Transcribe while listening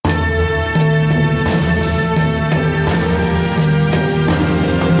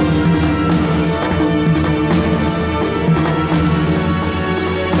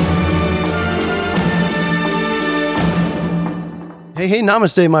Hey,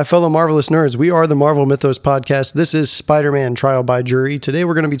 namaste, my fellow Marvelous nerds. We are the Marvel Mythos Podcast. This is Spider-Man Trial by Jury. Today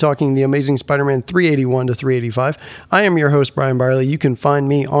we're going to be talking The Amazing Spider-Man 381 to 385. I am your host, Brian Barley. You can find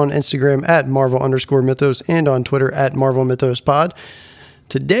me on Instagram at Marvel_Mythos and on Twitter at Marvel Mythos Pod.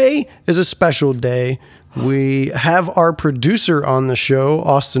 Today is a special day. We have our producer on the show,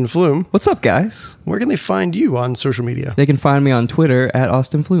 Austin Flume. What's up, guys? Where can they find you on social media? They can find me on Twitter at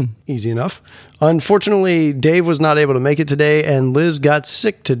Austin Flume. Easy enough. Unfortunately, Dave was not able to make it today, and Liz got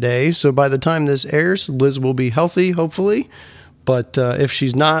sick today. So by the time this airs, Liz will be healthy, hopefully. But if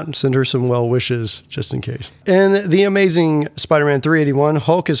she's not, send her some well wishes just in case. In The Amazing Spider-Man 381,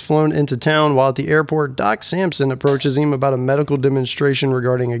 Hulk is flown into town while at the airport, Doc Samson approaches him about a medical demonstration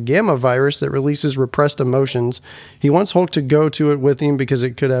regarding a gamma virus that releases repressed emotions. He wants Hulk to go to it with him because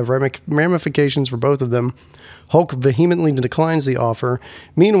it could have ramifications for both of them. Hulk vehemently declines the offer.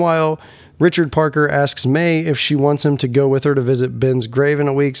 Meanwhile, Richard Parker asks May if she wants him to go with her to visit Ben's grave in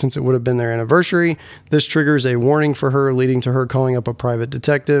a week since it would have been their anniversary. This triggers a warning for her, leading to her calling up a private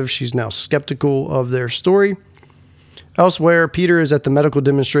detective. She's now skeptical of their story. Elsewhere, Peter is at the medical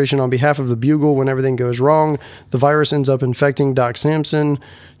demonstration on behalf of the Bugle when everything goes wrong. The virus ends up infecting Doc Samson,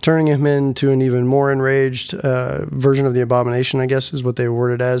 turning him into an even more enraged version of the Abomination, I guess is what they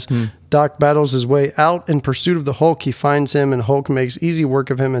worded as. Doc battles his way out in pursuit of the Hulk. He finds him, and Hulk makes easy work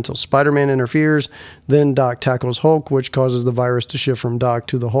of him until Spider-Man interferes. Then Doc tackles Hulk, which causes the virus to shift from Doc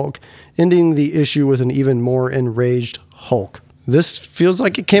to the Hulk, ending the issue with an even more enraged Hulk. This feels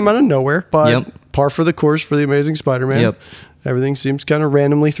like it came out of nowhere, but par for the course for The Amazing Spider-Man. Everything seems kind of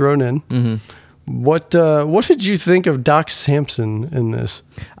randomly thrown in. What did you think of Doc Samson in this?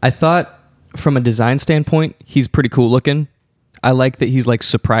 I thought from a design standpoint, he's pretty cool looking. I like that he's like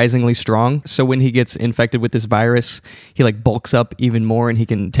surprisingly strong. So when he gets infected with this virus, he like bulks up even more and he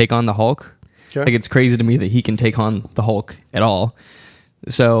can take on the Hulk. Okay. Like it's crazy to me that he can take on the Hulk at all.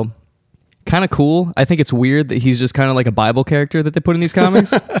 So kind of cool. I think it's weird that he's just kind of like a Bible character that they put in these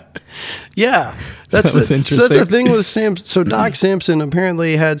comics. Yeah, that's interesting. So that's the thing with Samson. So Doc Samson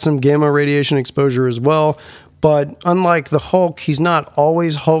apparently had some gamma radiation exposure as well, but unlike the Hulk, he's not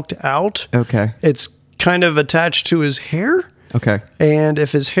always hulked out. Okay, it's kind of attached to his hair. Okay, and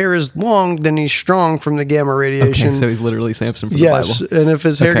if his hair is long, then he's strong from the gamma radiation. Okay, so he's literally Samson from the Bible. Yes, and if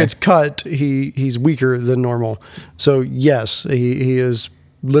his hair gets cut, he's weaker than normal. So yes, he is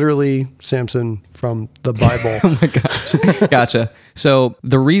literally Samson from the Bible. Oh my gosh. Gotcha. So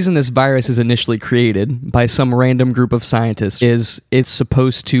the reason this virus is initially created by some random group of scientists is it's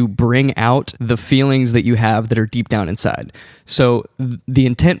supposed to bring out the feelings that you have that are deep down inside. So the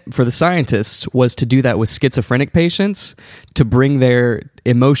intent for the scientists was to do that with schizophrenic patients, to bring their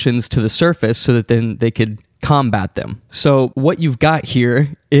emotions to the surface so that then they could combat them. So what you've got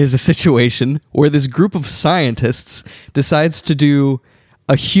here is a situation where this group of scientists decides to do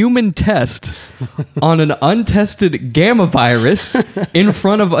a human test on an untested gamma virus in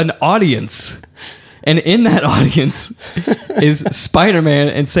front of an audience. And in that audience is Spider-Man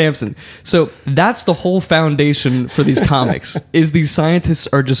and Samson. So that's the whole foundation for these comics, is these scientists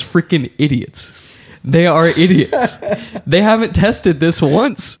are just freaking idiots. They are idiots. They haven't tested this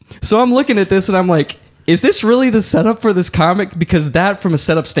once. So I'm looking at this and I'm like, is this really the setup for this comic? Because that, from a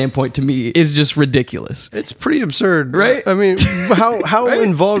setup standpoint, to me, is just ridiculous. It's pretty absurd, right? I mean, how right?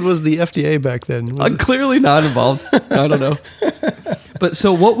 Involved was the FDA back then? Clearly not involved. I don't know. But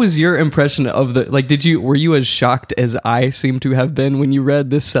so, what was your impression of the? Like, were you as shocked as I seem to have been when you read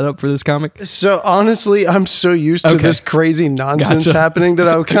this setup for this comic? So honestly, I'm so used to this crazy nonsense happening that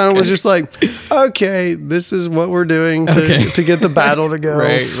I kind of was just like, okay, this is what we're doing to get the battle to go.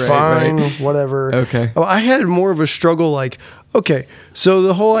 Fine, whatever. Okay. I had more of a struggle like, okay, so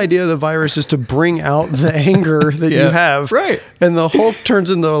the whole idea of the virus is to bring out the anger that you have. Right. And the Hulk turns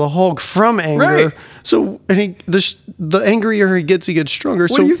into the Hulk from anger. Right. So and the angrier he gets stronger.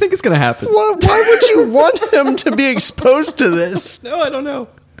 What do you think is going to happen? Why would you want him to be exposed to this? No, I don't know.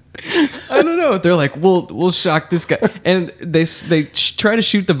 They're like, we'll shock this guy. And they try to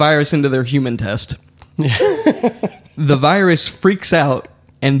shoot the virus into their human test. The virus freaks out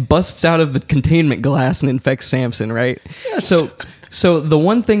and busts out of the containment glass and infects Samson, right? Yes. So the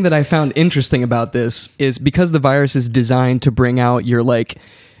one thing that I found interesting about this is because the virus is designed to bring out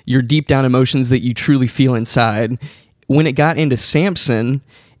your deep down emotions that you truly feel inside, when it got into Samson,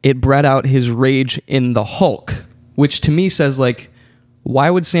 it brought out his rage in the Hulk, which to me says like,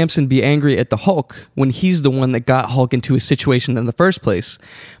 why would Samson be angry at the Hulk when he's the one that got Hulk into a situation in the first place?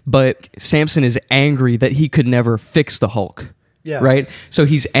 But Samson is angry that he could never fix the Hulk. Yeah. Right? So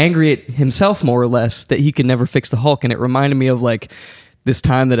he's angry at himself more or less that he could never fix the Hulk. And it reminded me of like this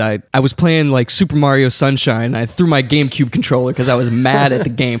time that I was playing like Super Mario Sunshine. And I threw my GameCube controller because I was mad at the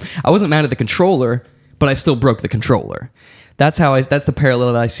game. I wasn't mad at the controller, but I still broke the controller. That's the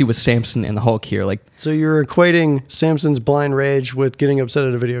parallel that I see with Samson and the Hulk here. Like, so you're equating Samson's blind rage with getting upset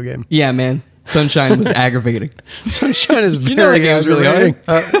at a video game. Yeah, man. Sunshine was aggravating. Sunshine is very that game was really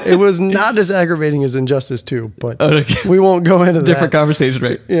aggravating. It was not as aggravating as Injustice 2, but we won't go into different that. conversation,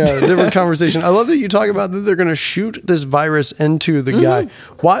 right? Yeah, different conversation. I love that you talk about that they're going to shoot this virus into the guy.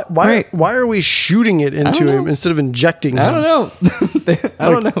 Why are we shooting it into him instead of injecting him? I don't know. I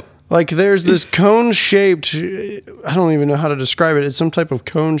don't know. Like there's this cone-shaped, I don't even know how to describe it. It's some type of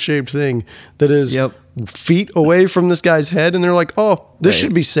cone-shaped thing that is feet away from this guy's head, and they're like, "Oh, this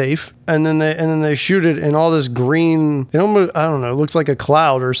should be safe." And then they shoot it, and all this green, it almost, I don't know, it looks like a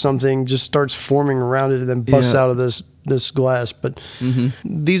cloud or something, just starts forming around it and then busts out of this glass. But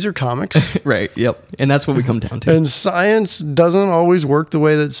these are comics. Right, yep. And that's what we come down to. And science doesn't always work the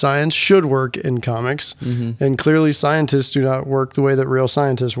way that science should work in comics. And clearly scientists do not work the way that real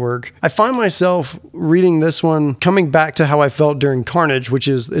scientists work. I find myself reading this one coming back to how I felt during Carnage, which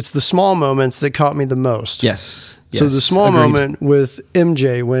is it's the small moments that caught me the most. Yes. So the small moment with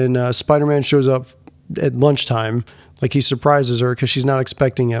MJ when Spider-Man shows up at lunchtime, like he surprises her because she's not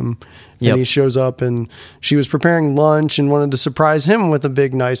expecting him. And he shows up and she was preparing lunch and wanted to surprise him with a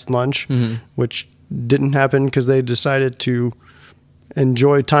big, nice lunch, which didn't happen because they decided to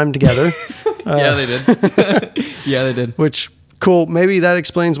enjoy time together. Yeah, they did. Yeah, they did. Which, cool. Maybe that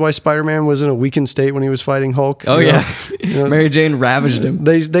explains why Spider-Man was in a weakened state when he was fighting Hulk. Oh, yeah. Mary Jane ravaged him.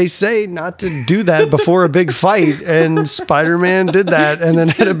 They say not to do that before a big fight, and Spider-Man did that and then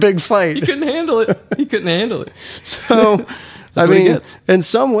had a big fight. He couldn't handle it. So... I mean, in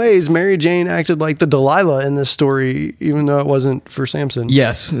some ways, Mary Jane acted like the Delilah in this story, even though it wasn't for Samson.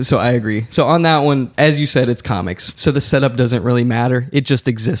 Yes, so I agree. So on that one, as you said, it's comics. So the setup doesn't really matter. It just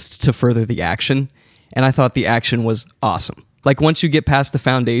exists to further the action. And I thought the action was awesome. Like once you get past the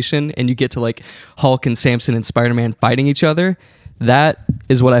foundation and you get to like Hulk and Samson and Spider-Man fighting each other, that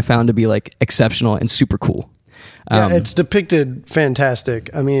is what I found to be like exceptional and super cool. Yeah, it's depicted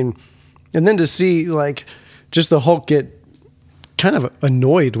fantastic. I mean, and then to see like just the Hulk get kind of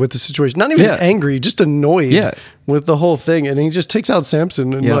annoyed with the situation, not even angry, just annoyed with the whole thing, and he just takes out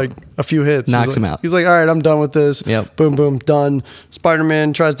Samson in like a few hits, knocks him out. He's like, all right, I'm done with this. Boom, boom, done.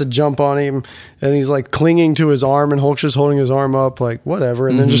 Spider-Man tries to jump on him, and he's like clinging to his arm, and Hulk's just holding his arm up, like whatever,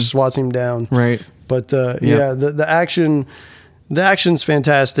 and then just swats him down. Right. But the action's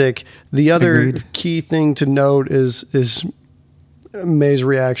fantastic. The other key thing to note is May's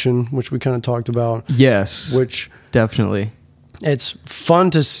reaction, which we kind of talked about. Yes, which definitely. It's fun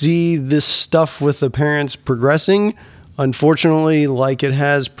to see this stuff with the parents progressing. Unfortunately, like it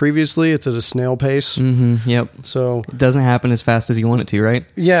has previously, it's at a snail pace. Yep. So it doesn't happen as fast as you want it to, right?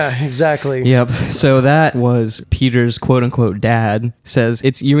 Yeah, exactly. Yep. So that was Peter's quote unquote dad says,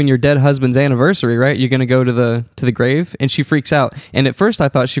 it's you and your dead husband's anniversary, right? You're going to go to the grave? And she freaks out. And at first I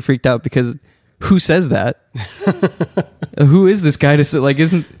thought she freaked out because who says that? Who is this guy to say? Like,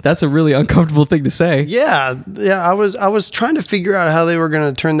 that's a really uncomfortable thing to say? Yeah. I was trying to figure out how they were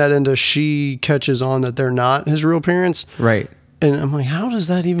going to turn that into she catches on that they're not his real parents, right? And I'm like, how does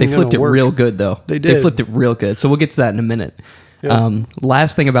that even? They flipped it work? Real good though. They did. They flipped it real good. So we'll get to that in a minute. Yep.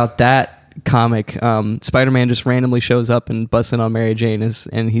 Last thing about that comic, Spider-Man just randomly shows up and busts in on Mary Jane,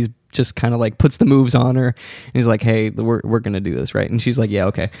 and he's just kind of like puts the moves on her, and he's like, hey, we're gonna do this, right? And she's like, yeah,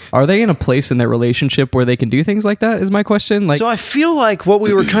 okay. Are they in a place in their relationship where they can do things like that, is my question. Like, so I feel like what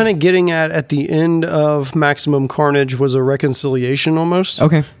we were kind of getting at the end of Maximum Carnage was a reconciliation almost.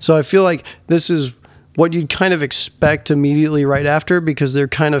 Okay. So I feel like this is what you'd kind of expect immediately right after, because they're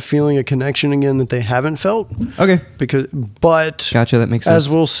kind of feeling a connection again that they haven't felt. Okay. But gotcha, that makes sense. As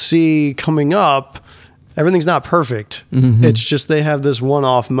we'll see coming up, everything's not perfect. It's just they have this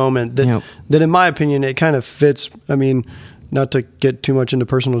one-off moment that in my opinion, it kind of fits. I mean, not to get too much into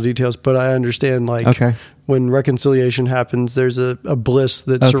personal details, but I understand when reconciliation happens, there's a bliss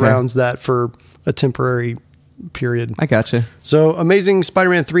that surrounds that for a temporary period. I gotcha. So Amazing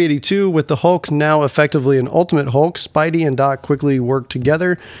Spider-Man 382 with the Hulk now effectively an Ultimate Hulk. Spidey and Doc quickly work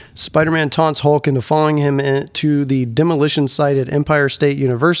together. Spider-Man taunts Hulk into following him to the demolition site at Empire State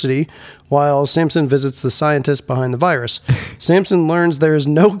University, while Samson visits the scientist behind the virus. Samson learns there is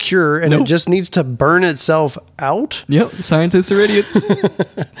no cure and it just needs to burn itself out. Yep, scientists are idiots.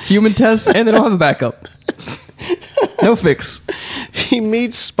 Human tests and they don't have a backup. No fix. He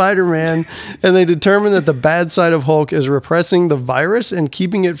meets Spider-Man, and they determine that the bad side of Hulk is repressing the virus and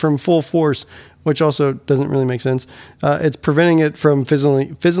keeping it from full force, which also doesn't really make sense. It's preventing it from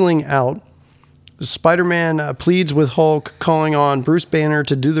fizzling out. Spider-Man pleads with Hulk, calling on Bruce Banner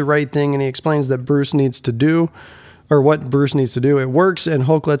to do the right thing, and he explains that Bruce needs to do, or what Bruce needs to do. It works, and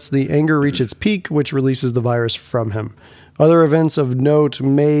Hulk lets the anger reach its peak, which releases the virus from him. Other events of note,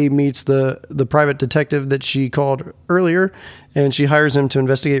 May meets the private detective that she called earlier, and she hires him to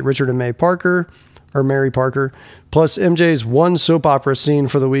investigate Richard and Mary Parker. Plus, MJ's one soap opera scene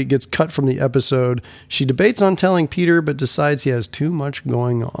for the week gets cut from the episode. She debates on telling Peter, but decides he has too much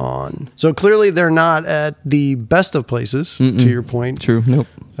going on. So clearly they're not at the best of places, to your point. True. Nope.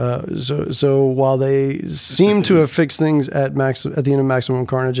 So while they seem to have fixed things at the end of Maximum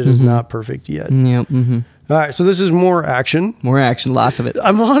Carnage, it is not perfect yet. Yep. Mm-hmm. All right, so this is more action. More action, lots of it.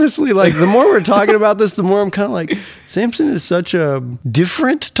 I'm honestly like, the more we're talking about this, the more I'm kind of like, Samson is such a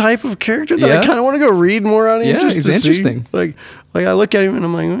different type of character that I kind of want to go read more on him. Yeah, just he's to interesting. See. Like I look at him and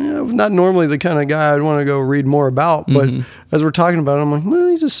I'm like, not normally the kind of guy I'd want to go read more about. But as we're talking about it, I'm like, well,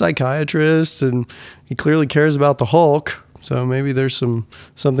 he's a psychiatrist and he clearly cares about the Hulk. So maybe there's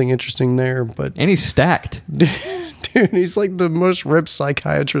something interesting there. But and he's stacked. Dude, he's like the most ripped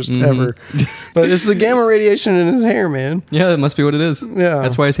psychiatrist ever. But it's the gamma radiation in his hair, man. Yeah, that must be what it is. Yeah.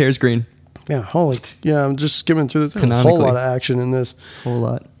 That's why his hair's green. Yeah, I'm just skimming through this. There's a whole lot of action in this. Whole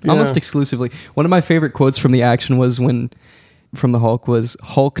lot. Yeah. Almost exclusively. One of my favorite quotes from the action was from the Hulk was,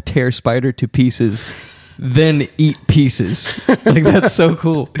 Hulk tear spider to pieces, then eat pieces. Like, that's so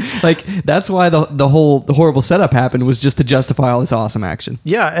cool. Like, that's why the horrible setup happened, was just to justify all this awesome action.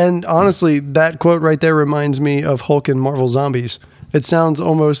 Yeah, and honestly, that quote right there reminds me of Hulk in Marvel Zombies. It sounds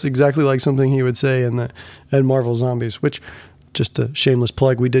almost exactly like something he would say in Marvel Zombies, which, just a shameless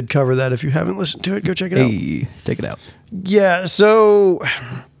plug, we did cover that. If you haven't listened to it, go check it out. Take it out. Yeah, so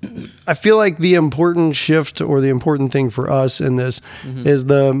I feel like the important shift or the important thing for us in this is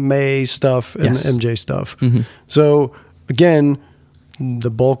the May stuff and the MJ stuff. So again,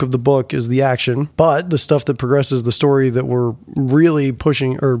 the bulk of the book is the action, but the stuff that progresses the story that we're really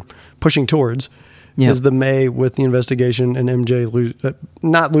pushing towards is the May with the investigation and MJ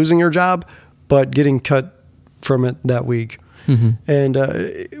not losing her job, but getting cut from it that week. And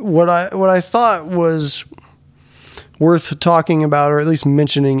what I thought was worth talking about, or at least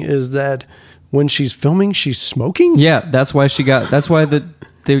mentioning, is that when she's filming, she's smoking. Yeah, that's why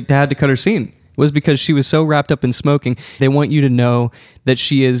they had to cut her scene, was because she was so wrapped up in smoking. They want you to know that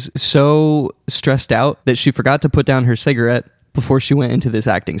she is so stressed out that she forgot to put down her cigarette before she went into this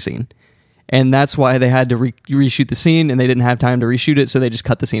acting scene. And that's why they had to reshoot the scene, and they didn't have time to reshoot it, so they just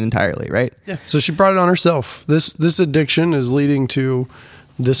cut the scene entirely, right? Yeah. So she brought it on herself. This addiction is leading to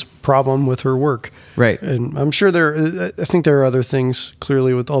this problem with her work. Right. And I'm sure I think there are other things,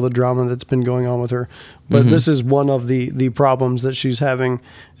 clearly, with all the drama that's been going on with her. But this is one of the problems that she's having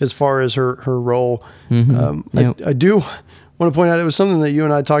as far as her role. I do want to point out, it was something that you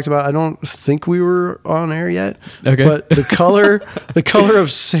and I talked about. I don't think we were on air yet. Okay. But the color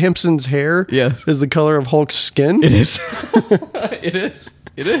of Samson's hair is the color of Hulk's skin. It is.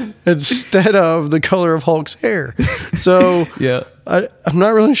 It is. Instead of the color of Hulk's hair. So I'm not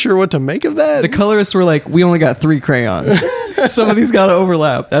really sure what to make of that. The colorists were like, we only got 3 crayons. Some of these got to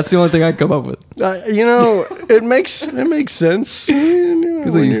overlap. That's the only thing I come up with. It makes sense.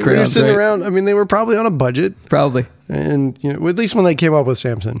 Because they use crayons, sitting around. I mean, they were probably on a budget. Probably. And at least when they came up with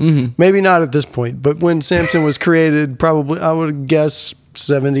Samson. Maybe not at this point, but when Samson was created, probably, I would guess,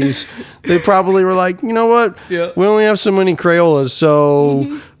 70s, they probably were like, you know what? Yeah. We only have so many Crayolas,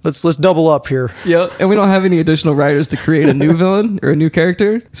 so let's double up here. Yeah. And we don't have any additional writers to create a new villain or a new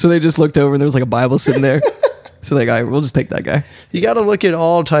character. So they just looked over and there was like a Bible sitting there. So like, all right, we'll just take that guy. You got to look at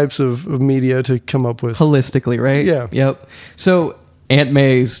all types of media to come up with. Holistically, right? Yeah. Yep. So Aunt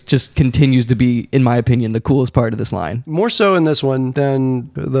May's just continues to be, in my opinion, the coolest part of this line. More so in this one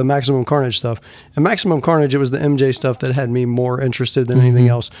than the Maximum Carnage stuff. In Maximum Carnage, it was the MJ stuff that had me more interested than anything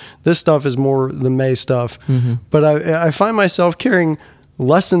else. This stuff is more the May stuff. But I find myself caring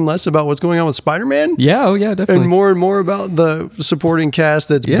less and less about what's going on with Spider-Man. Yeah, oh yeah, definitely. And more about the supporting cast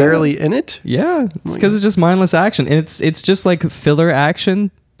that's barely in it. Yeah, it's because it's just mindless action. And it's just like filler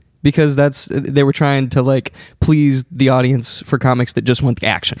action. Because they were trying to like please the audience for comics that just want the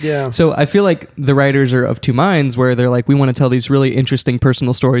action. Yeah. So I feel like the writers are of two minds, where they're like, we want to tell these really interesting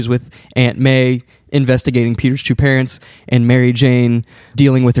personal stories with Aunt May investigating Peter's true parents and Mary Jane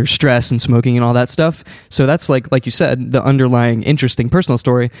dealing with her stress and smoking and all that stuff. So that's like you said, the underlying interesting personal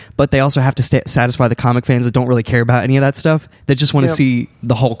story. But they also have to satisfy the comic fans that don't really care about any of that stuff, that just want to see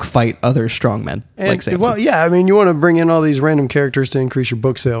the Hulk fight other strongmen like Samson. Well, yeah, I mean, you want to bring in all these random characters to increase your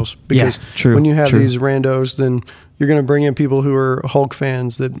book sales, because when you have these randos, then you're going to bring in people who are Hulk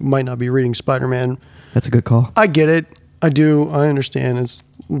fans that might not be reading Spider-Man. That's a good call. I get it. I do. I understand. It's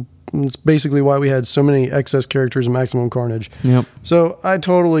It's basically why we had so many excess characters in Maximum Carnage. Yep. So I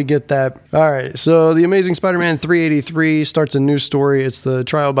totally get that. All right. So The Amazing Spider-Man 383 starts a new story. It's the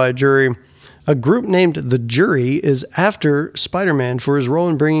trial by jury. A group named The Jury is after Spider-Man for his role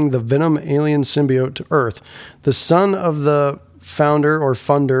in bringing the Venom alien symbiote to Earth. The son of the founder or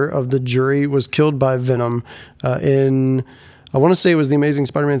funder of The Jury was killed by Venom in, I want to say it was The Amazing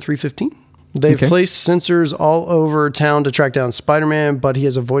Spider-Man 315. They've placed sensors all over town to track down Spider-Man, but he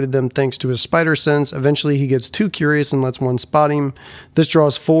has avoided them thanks to his spider sense. Eventually, he gets too curious and lets one spot him. This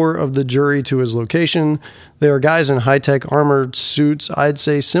draws 4 of the jury to his location. They are guys in high-tech armored suits, I'd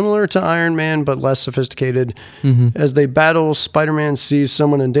say similar to Iron Man, but less sophisticated. As they battle, Spider-Man sees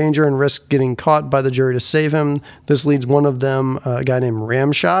someone in danger and risks getting caught by the jury to save him. This leads one of them, a guy named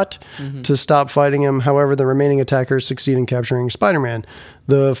Ramshot, to stop fighting him. However, the remaining attackers succeed in capturing Spider-Man.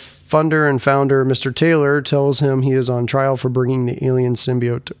 The funder and founder, Mr. Taylor, tells him he is on trial for bringing the alien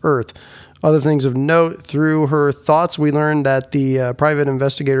symbiote to Earth. Other things of note, through her thoughts, we learned that the private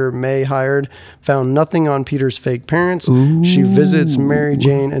investigator May hired found nothing on Peter's fake parents. Ooh. She visits Mary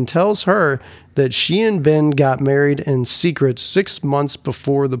Jane and tells her that she and Ben got married in secret 6 months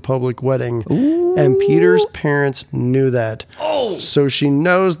before the public wedding. Ooh. And Peter's parents knew that. Oh. So she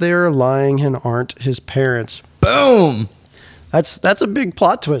knows they are lying and aren't his parents. Boom! That's a big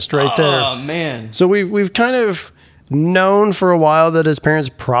plot twist right there. Oh, man. So we've kind of known for a while that his parents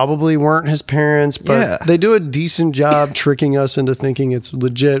probably weren't his parents, but they do a decent job tricking us into thinking it's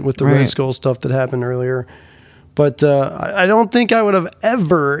legit with the Red Skull stuff that happened earlier. But I don't think I would have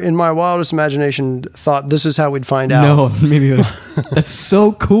ever, in my wildest imagination, thought this is how we'd find out. No, me neither. That's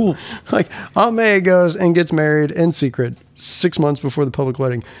so cool. Like, Aunt May goes and gets married in secret 6 months before the public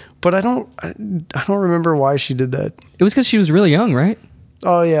wedding. But I don't remember why she did that. It was because she was really young, right?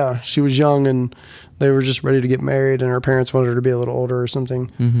 Oh, yeah. She was young, and they were just ready to get married, and her parents wanted her to be a little older or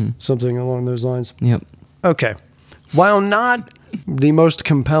something. Mm-hmm. Something along those lines. Yep. Okay. While not the most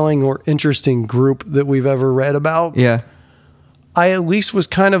compelling or interesting group that we've ever read about, I at least was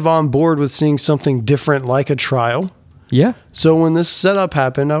kind of on board with seeing something different like a trial. Yeah. So when this setup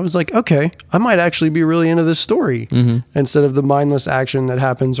happened, I was like, okay, I might actually be really into this story instead of the mindless action that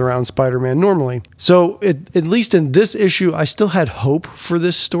happens around Spider-Man normally. So at least in this issue, I still had hope for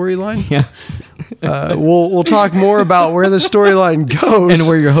this storyline. Yeah. We'll talk more about where the storyline goes. And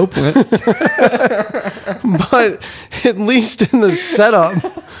where your hope went. But at least in the setup,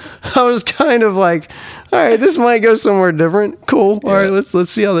 I was kind of like, all right, this might go somewhere different. Cool. All right, let's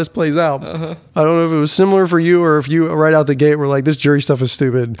see how this plays out. I don't know if it was similar for you or if you right out the gate were like, this jury stuff is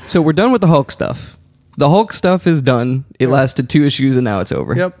stupid. So we're done with the Hulk stuff. The Hulk stuff is done. It lasted 2 issues and now it's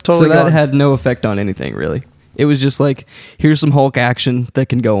over. Yep, totally. So that had no effect on anything, really. It was just like, here's some Hulk action that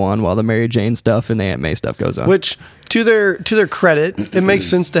can go on while the Mary Jane stuff and the Aunt May stuff goes on. Which, to their credit, it makes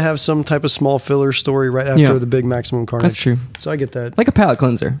sense to have some type of small filler story right after the big Maximum Carnage. That's true. So I get that. Like a palate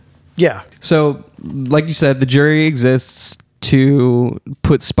cleanser. Yeah. So, like you said, the jury exists to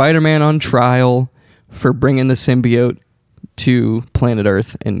put Spider-Man on trial for bringing the symbiote to planet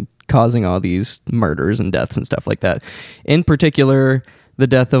Earth and causing all these murders and deaths and stuff like that. In particular, the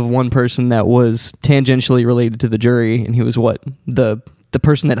death of one person that was tangentially related to the jury, and he was what? The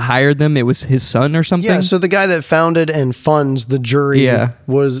person that hired them, it was his son or something? Yeah, so the guy that founded and funds the jury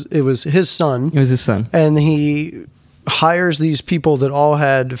was his son. It was his son. And he hires these people that all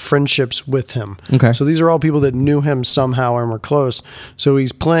had friendships with him. Okay. So these are all people that knew him somehow and were close. So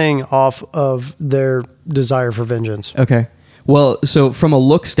he's playing off of their desire for vengeance. Okay. Well, so from a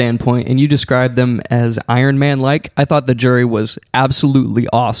look standpoint, and you described them as Iron Man-like, I thought the jury was absolutely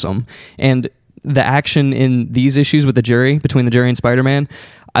awesome. And the action in these issues with the jury, between the jury and Spider-Man,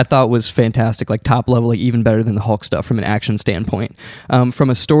 I thought was fantastic, like top level, like even better than the Hulk stuff from an action standpoint.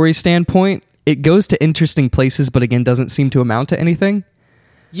 From a story standpoint, it goes to interesting places, but again, doesn't seem to amount to anything.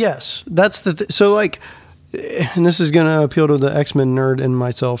 Yes, that's the so like, and this is going to appeal to the X-Men nerd in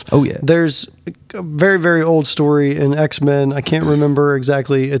myself. Oh yeah, there's a very, very old story in X-Men. I can't remember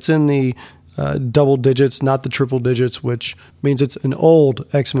exactly. It's in the double digits, not the triple digits, which means it's an old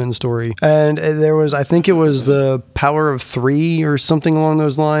X-Men story. And there was, I think it was the Power of 3 or something along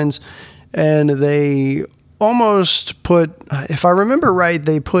those lines. And they almost put, if I remember right,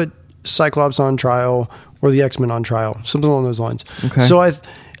 they put Cyclops on trial or the X-Men on trial, something along those lines. Okay. So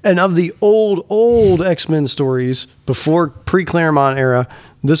and of the old X-Men stories before pre-Claremont era,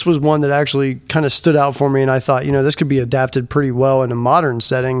 this was one that actually kind of stood out for me. And I thought, you know, this could be adapted pretty well in a modern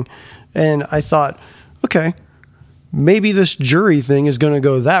setting. And I thought, okay, maybe this jury thing is going to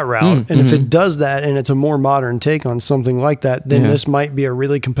go that route. And if it does that and it's a more modern take on something like that, then this might be a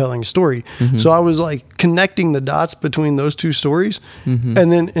really compelling story. So I was like connecting the dots between those two stories,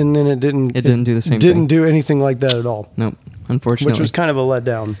 and then it didn't do the same didn't thing. do anything like that at all. Nope. Unfortunately. Which was kind of a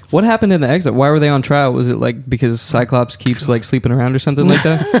letdown. What happened in the exit? Why were they on trial? Was it like because Cyclops keeps like sleeping around or something like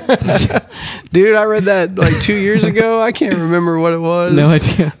that? Dude, I read that like 2 years ago. I can't remember what it was. No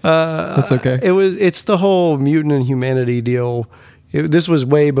idea. That's okay. It's the whole mutant and humanity deal. This was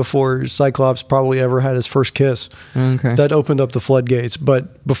way before Cyclops probably ever had his first kiss. Okay. That opened up the floodgates.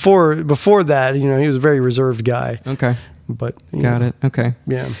 But before that, he was a very reserved guy. Okay. But Got it. Okay.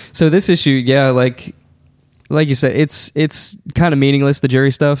 Yeah. So this issue, like you said, it's kind of meaningless, the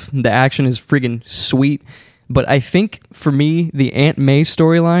jury stuff. The action is friggin' sweet. But I think for me, the Aunt May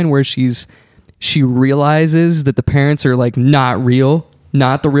storyline where she realizes that the parents are like not real,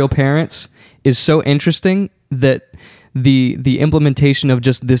 not the real parents, is so interesting that the implementation of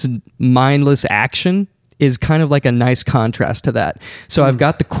just this mindless action is kind of like a nice contrast to that. So I've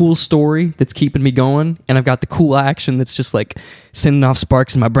got the cool story that's keeping me going, and I've got the cool action that's just like sending off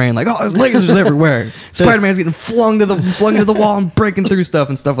sparks in my brain, like, oh, there's lasers everywhere. Spider-Man's getting flung into the wall and breaking through stuff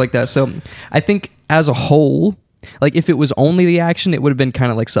and stuff like that. So I think as a whole, like if it was only the action, it would have been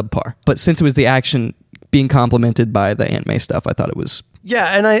kind of like subpar. But since it was the action being complemented by the Aunt May stuff, I thought it was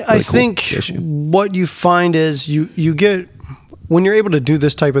and I cool think issue. what you find is you get, when you're able to do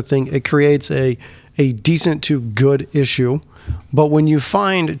this type of thing, it creates a decent to good issue. But when you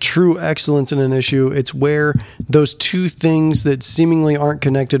find true excellence in an issue, it's where those two things that seemingly aren't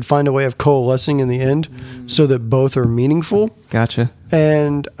connected find a way of coalescing in the end so that both are meaningful. Gotcha.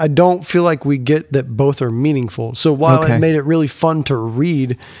 And I don't feel like we get that both are meaningful. So while it made it really fun to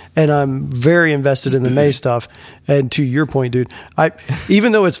read, and I'm very invested in the May stuff, and to your point, dude,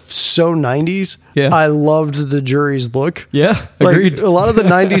 even though it's so 90s, I loved the jury's look. Yeah, like, agreed. A lot of the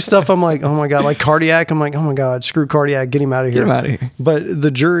 90s stuff, I'm like, oh my God, like Cardiac, I'm like, oh my God, screw Cardiac, get him out of here. Get him out of here. But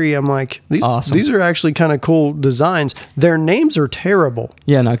the jury, I'm like, Awesome. these are actually kind of cool designs. Their names are terrible.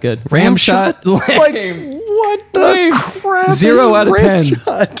 Yeah, not good. Ramshot? Like, Lame. what the Lame. crap? 0 out of 10.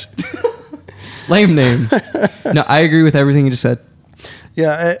 Ramshot? Lame name. No, I agree with everything you just said.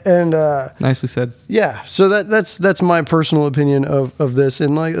 Yeah, and Nicely said. yeah, so that's my personal opinion of this.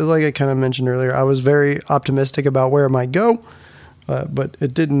 And like I kind of mentioned earlier, I was very optimistic about where it might go. But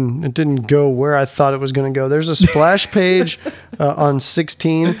it didn't go where I thought it was going to go. There's a splash page on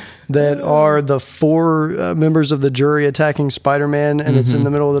 16 that are the 4 members of the jury attacking Spider-Man, and it's in the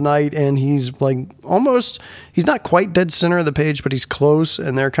middle of the night, and he's like he's not quite dead center of the page, but he's close,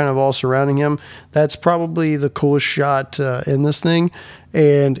 and they're kind of all surrounding him. That's probably the coolest shot in this thing.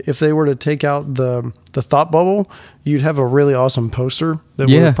 And if they were to take out the thought bubble, you'd have a really awesome poster that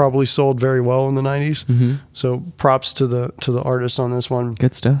would have probably sold very well in the 90s. So props to the artists on this one.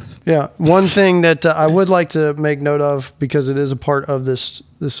 Good stuff. Yeah. One thing that I would like to make note of, because it is a part of this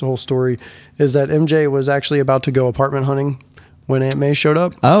whole story, is that MJ was actually about to go apartment hunting when Aunt May showed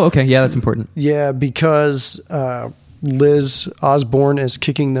up. Oh, okay. Yeah, that's important. Yeah, because Liz Osborne is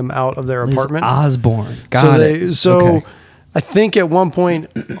kicking them out of their apartment. Osborne. Got it. So I think at one point,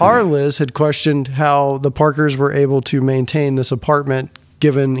 our Liz had questioned how the Parkers were able to maintain this apartment,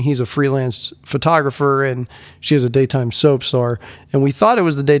 given he's a freelance photographer and she is a daytime soap star. And we thought it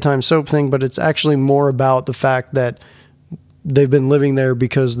was the daytime soap thing, but it's actually more about the fact that they've been living there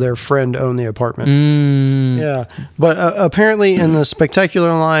because their friend owned the apartment. Yeah. But apparently in the spectacular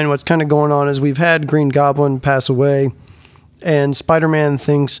line, what's kind of going on is we've had Green Goblin pass away, and Spider-Man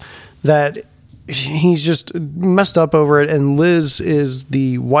thinks that he's just messed up over it, and Liz is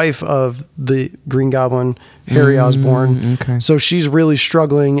the wife of the Green Goblin, Harry Osborn. Okay. So she's really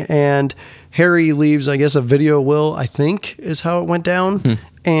struggling, and Harry leaves, I guess, a video will, I think, is how it went down.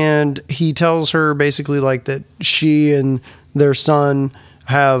 And he tells her basically like that she and their son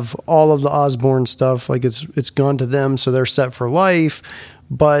have all of the Osborn stuff, like it's gone to them, so they're set for life.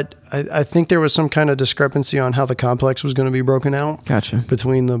 But I think there was some kind of discrepancy on how the complex was going to be broken out. Gotcha.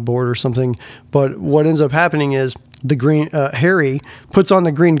 Between the board or something. But what ends up happening is Harry puts on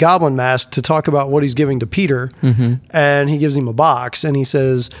the Green Goblin mask to talk about what he's giving to Peter, and he gives him a box, and he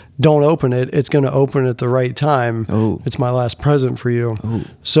says, "Don't open it. It's going to open at the right time. Oh. It's my last present for you." Oh.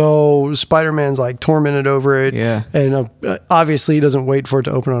 So Spider-Man's like tormented over it. Yeah. And obviously he doesn't wait for it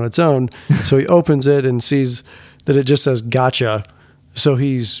to open on its own. So he opens it and sees that it just says "Gotcha." So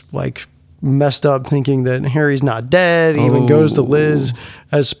he's like messed up, thinking that Harry's not dead. He even goes to Liz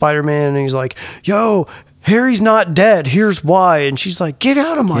as Spider-Man, and he's like, "Yo, Harry's not dead. Here's why. And she's like, get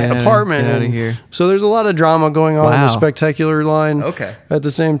out of my apartment. Get out of here. So there's a lot of drama going on in the spectacular line at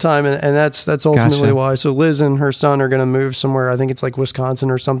the same time. And that's ultimately why. So Liz and her son are going to move somewhere. I think it's like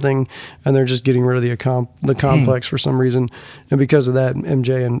Wisconsin or something. And they're just getting rid of the complex for some reason. And because of that,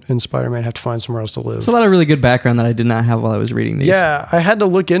 MJ and Spider-Man have to find somewhere else to live. It's a lot of really good background that I did not have while I was reading these. Yeah. I had to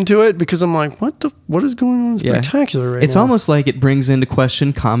look into it because I'm like, what is going on in Spectacular right now? It's almost like it brings into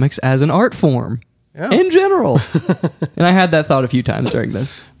question comics as an art form. Yeah. In general. And I had that thought a few times during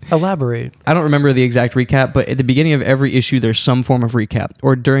this. Elaborate. I don't remember the exact recap, but at the beginning of every issue, there's some form of recap.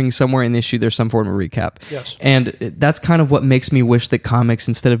 Or during somewhere in the issue, there's some form of recap. Yes. And that's kind of what makes me wish that comics,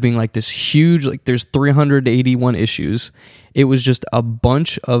 instead of being like this huge, like there's 381 issues, it was just a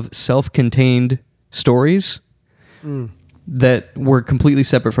bunch of self-contained stories. That were completely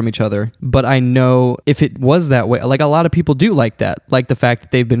separate from each other. But I know if it was that way, like a lot of people do like that. Like the fact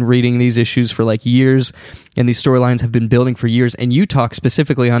that they've been reading these issues for like years and these storylines have been building for years. And you talk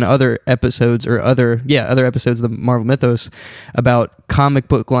specifically on other episodes or other episodes of the Marvel Mythos about comic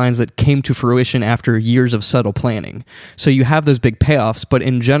book lines that came to fruition after years of subtle planning. So you have those big payoffs, but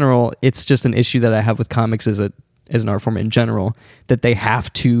in general, it's just an issue that I have with comics as an art form in general, that they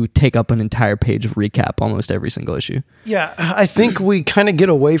have to take up an entire page of recap almost every single issue. Yeah, I think we kind of get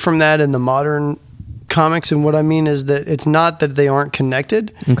away from that in the modern comics, and what I mean is that it's not that they aren't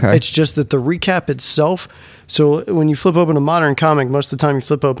connected. Okay. It's just that the recap itself, so when you flip open a modern comic, most of the time you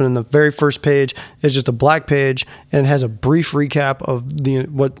flip open and the very first page is just a black page and it has a brief recap of the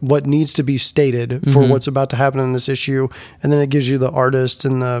what needs to be stated for what's about to happen in this issue, and then it gives you the artist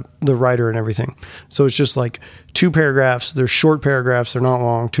and the writer and everything. So it's just like 2 paragraphs. They're short paragraphs. They're not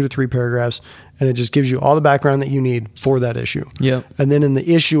long, 2 to 3 paragraphs, and it just gives you all the background that you need for that issue. Yeah. And then in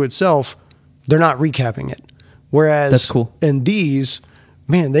the issue itself, they're not recapping it. Whereas that's cool. In these,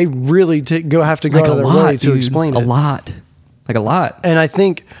 man, they really have to go out of their way to explain it. A lot. And I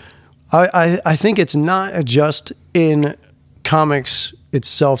think I think it's not just in comics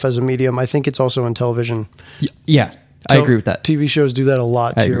itself as a medium. I think it's also in television. Yeah. I agree with that. TV shows do that a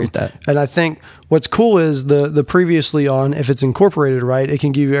lot too. I agree with that. And I think what's cool is the previously on, if it's incorporated right, it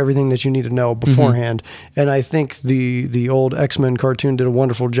can give you everything that you need to know beforehand. And I think the old X-Men cartoon did a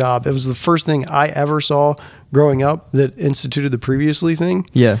wonderful job. It was the first thing I ever saw growing up that instituted the previously thing.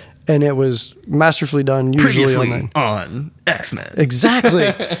 Yeah. And it was masterfully done. Usually on X-Men. Exactly.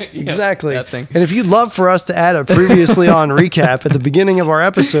 Exactly. That thing. And if you'd love for us to add a previously on recap at the beginning of our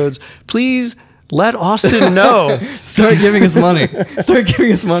episodes, please let Austin know. Start giving us money.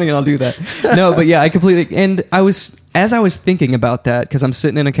 And I'll do that. No, but yeah, I completely. And as I was thinking about that, because I'm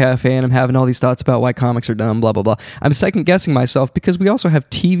sitting in a cafe and I'm having all these thoughts about why comics are dumb, blah, blah, blah. I'm second guessing myself because we also have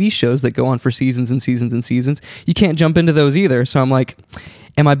TV shows that go on for seasons and seasons and seasons. You can't jump into those either. So I'm like,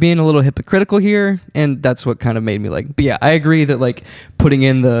 am I being a little hypocritical here? And that's what kind of made me like, but yeah, I agree that like putting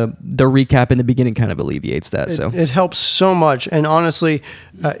in the recap in the beginning kind of alleviates that. It helps so much. And honestly,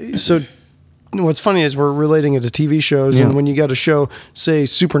 what's funny is we're relating it to TV shows, and when you got a show, say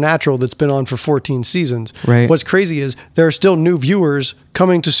Supernatural, that's been on for 14 seasons, right. What's crazy is there are still new viewers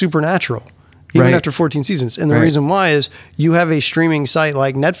coming to Supernatural, even after 14 seasons. And the reason why is you have a streaming site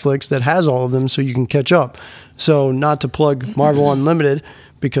like Netflix that has all of them, so you can catch up. So not to plug Marvel Unlimited,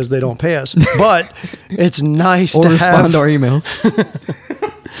 because they don't pay us, but it's nice to respond to our emails.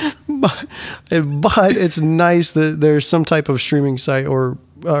 But it's nice that there's some type of streaming site or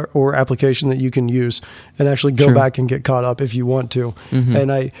application that you can use and actually go back and get caught up if you want to.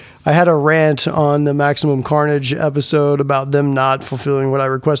 And I had a rant on the Maximum Carnage episode about them not fulfilling what I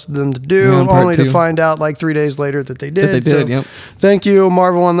requested them to do, only to find out like 3 days later that they did. Thank you,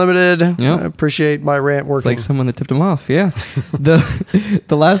 Marvel Unlimited. I appreciate my rant working. It's like someone that tipped them off. Yeah.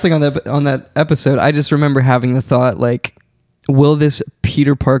 The last thing on that episode, I just remember having the thought like, will this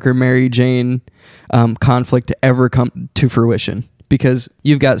Peter Parker, Mary Jane conflict ever come to fruition? Because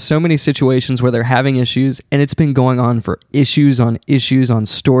you've got so many situations where they're having issues, and it's been going on for issues on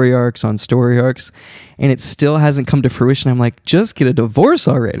story arcs, and it still hasn't come to fruition. I'm like, just get a divorce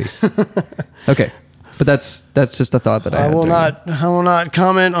already. Okay. But that's just a thought that I had. I will not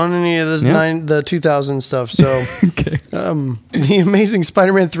comment on any of this the 2000 stuff. So, okay. The Amazing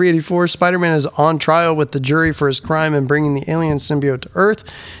Spider-Man 384. Spider-Man is on trial with the jury for his crime in bringing the alien symbiote to Earth,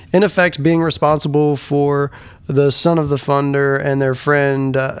 in effect being responsible for the Son of the Thunder and their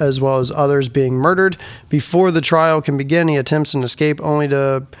friend, as well as others, being murdered. Before the trial can begin, he attempts an escape, only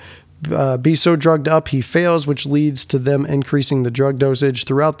to be so drugged up he fails, which leads to them increasing the drug dosage.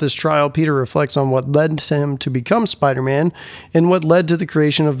 Throughout this trial, Peter reflects on what led to him to become Spider-Man and what led to the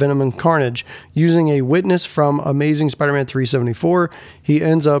creation of Venom and Carnage. Using a witness from Amazing Spider-Man 374, he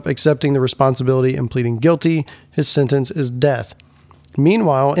ends up accepting the responsibility and pleading guilty. His sentence is death.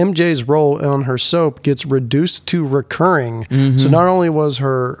 Meanwhile, MJ's role on her soap gets reduced to recurring. So not only was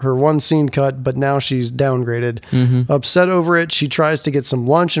her one scene cut, but now she's downgraded. Upset over it, she tries to get some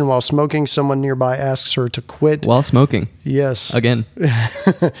lunch, and while smoking, someone nearby asks her to quit. While smoking. Yes. Again.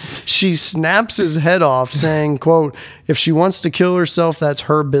 She snaps his head off, saying, quote, if she wants to kill herself, that's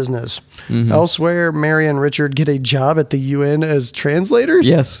her business. Elsewhere, Mary and Richard get a job at the UN as translators.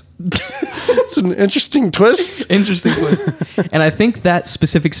 Yes. It's an interesting twist. Interesting twist. And I think that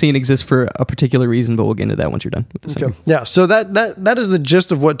specific scene exists for a particular reason, but we'll get into that once you're done with this. Okay. Yeah, so that is the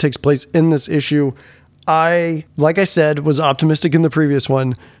gist of what takes place in this issue. Like I said, was optimistic in the previous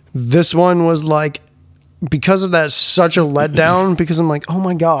one. This one was like, because of that, such a letdown, because I'm like, oh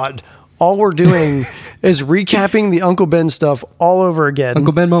my God, all we're doing is recapping the Uncle Ben stuff all over again.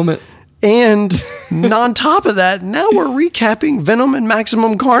 Uncle Ben moment. And on top of that, now we're recapping Venom and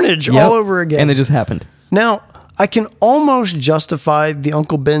Maximum Carnage all over again. And it just happened. Now, I can almost justify the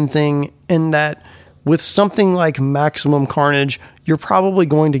Uncle Ben thing in that with something like Maximum Carnage, you're probably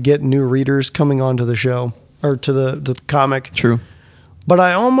going to get new readers coming onto the show or to the comic. True. But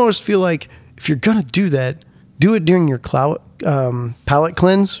I almost feel like if you're going to do that, do it during your palette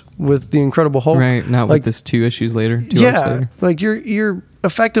cleanse with the Incredible Hulk. Right, not like, with this 2 issues later. Arcs later. Like you're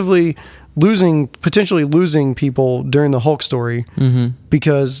effectively potentially losing people during the Hulk story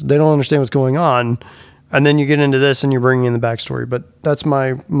because they don't understand what's going on. And then you get into this and you're bringing in the backstory. But that's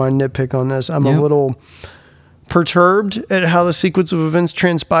my nitpick on this. I'm a little perturbed at how the sequence of events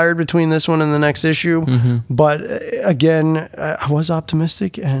transpired between this one and the next issue. But again, I was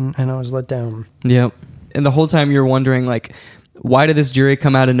optimistic and I was let down. Yep. And the whole time you're wondering, like, why did this jury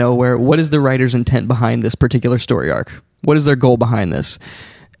come out of nowhere? What is the writer's intent behind this particular story arc? What is their goal behind this?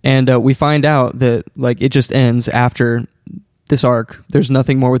 And we find out that, like, it just ends after this arc. There's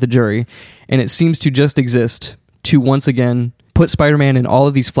nothing more with the jury. And it seems to just exist to once again put Spider-Man in all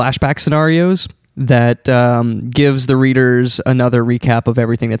of these flashback scenarios that gives the readers another recap of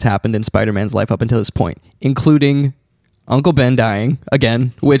everything that's happened in Spider-Man's life up until this point, including Uncle Ben dying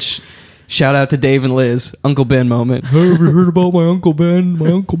again, which... Shout out to Dave and Liz, Uncle Ben moment. Have you heard about my Uncle Ben?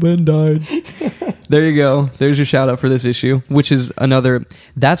 My Uncle Ben died. There you go. There's your shout out for this issue, which is another...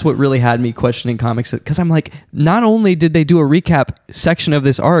 That's what really had me questioning comics, because I'm like, not only did they do a recap section of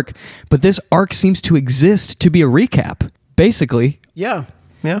this arc, but this arc seems to exist to be a recap, basically. Yeah.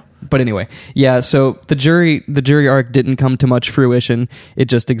 But anyway, yeah, so the jury arc didn't come to much fruition. It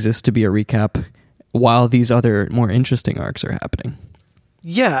just exists to be a recap while these other more interesting arcs are happening.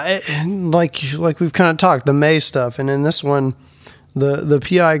 Yeah, like we've kind of talked, the May stuff, and in this one, the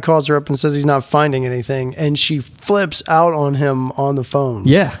PI calls her up and says he's not finding anything, and she flips out on him on the phone.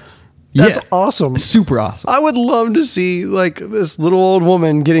 Yeah. That's awesome. Super awesome. I would love to see like this little old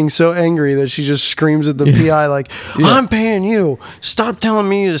woman getting so angry that she just screams at the PI like, I'm paying you. Stop telling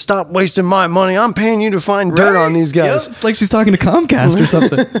me to stop wasting my money. I'm paying you to find dirt on these guys. Yep. It's like she's talking to Comcast or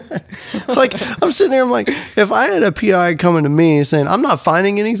something. Like, I'm sitting there, I'm like, if I had a PI coming to me saying, I'm not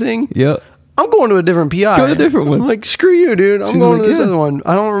finding anything. Yep. I'm going to a different PI. Go to a different one. I'm like, screw you, dude. I'm going to this other one.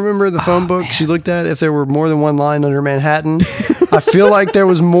 I don't remember the phone book she looked at if there were more than one line under Manhattan. I feel like there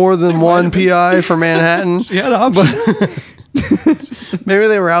was more than one PI for Manhattan. She had options. Maybe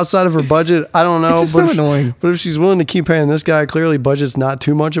they were outside of her budget. I don't know. It's just so annoying. But if she's willing to keep paying this guy, clearly budget's not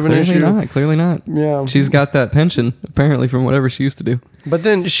too much of an issue. Clearly not. Yeah. She's got that pension, apparently, from whatever she used to do. But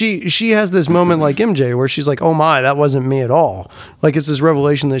then she has this moment like MJ where she's like, oh my, that wasn't me at all. Like it's this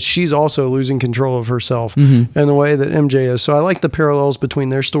revelation that she's also losing control of herself in the way that MJ is. So I like the parallels between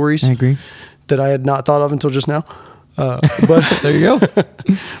their stories. I agree. That I had not thought of until just now. But there you go.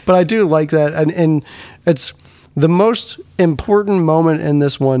 But I do like that. And it's the most important moment in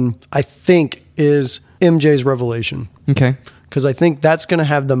this one, I think, is MJ's revelation. Okay. Because I think that's going to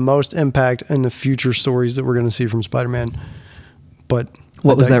have the most impact in the future stories that we're going to see from Spider-Man. But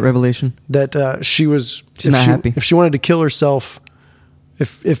what was that revelation? That she's not happy. If she wanted to kill herself,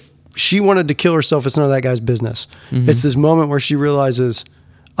 if she wanted to kill herself, it's none of that guy's business. It's this moment where she realizes,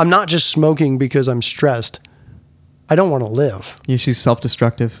 I'm not just smoking because I'm stressed. I don't want to live. Yeah, she's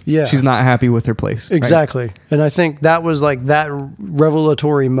self-destructive. Yeah. She's not happy with her place. Exactly. Right? And I think that was like that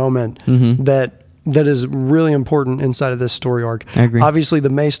revelatory moment that is really important inside of this story arc. I agree. Obviously, the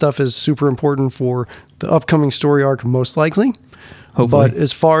May stuff is super important for the upcoming story arc, most likely. Hopefully. But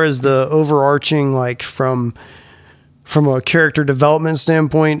as far as the overarching, like from from a character development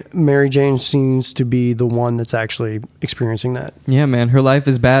standpoint, Mary Jane seems to be the one that's actually experiencing that. Yeah, man. Her life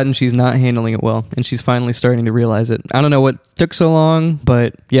is bad and she's not handling it well. And she's finally starting to realize it. I don't know what took so long,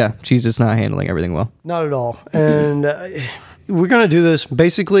 but yeah, she's just not handling everything well. Not at all. And we're going to do this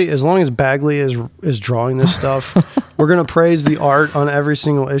basically as long as Bagley is drawing this stuff. We're going to praise the art on every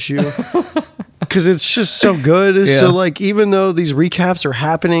single issue. Because it's just so good. Yeah. So, like, even though these recaps are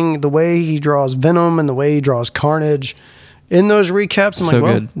happening, the way he draws Venom and the way he draws Carnage in those recaps, I'm so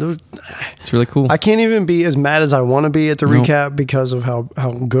like, well, it's really cool. I can't even be as mad as I want to be at the recap because of how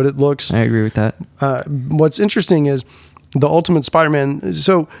good it looks. I agree with that. What's interesting is the Ultimate Spider-Man.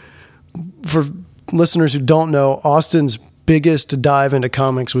 So, for listeners who don't know, Austin's biggest dive into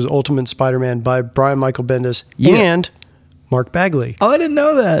comics was Ultimate Spider-Man by Brian Michael Bendis and Mark Bagley. Oh, I didn't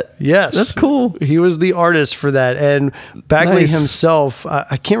know that. Yes. That's cool. He was the artist for that. And Bagley himself,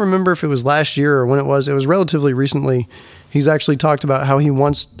 I can't remember if it was last year or when it was relatively recently. He's actually talked about how he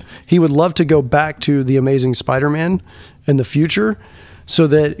would love to go back to The Amazing Spider-Man in the future so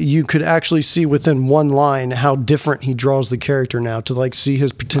that you could actually see within one line how different he draws the character now, to like see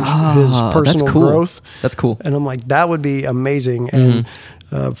his potential, his personal growth. That's cool. And I'm like, that would be amazing. And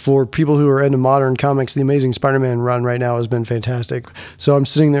for people who are into modern comics, the Amazing Spider-Man run right now has been fantastic. So I'm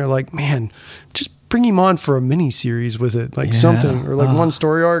sitting there like, man, just bring him on for a mini series with it, like something, or like one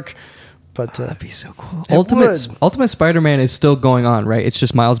story arc. But that'd be so cool. Ultimate Spider-Man is still going on, right? It's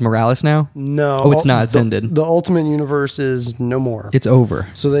just Miles Morales now? No. Oh, it's not. It's ended. The Ultimate Universe is no more. It's over.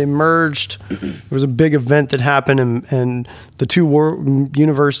 So they merged. There was a big event that happened, and the two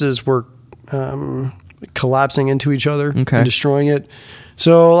universes were collapsing into each other and destroying it.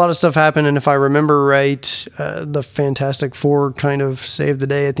 So a lot of stuff happened, and if I remember right, the Fantastic Four kind of saved the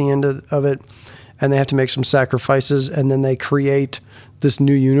day at the end of it, and they have to make some sacrifices, and then they create this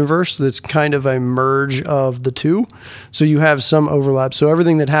new universe that's kind of a merge of the two. So you have some overlap. So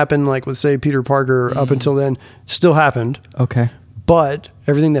everything that happened, like with, say, Peter Parker up until then, still happened. Okay. But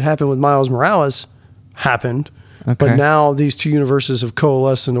everything that happened with Miles Morales happened. Okay. But now these two universes have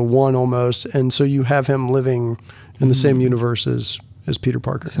coalesced into one almost, and so you have him living in the same universe as Peter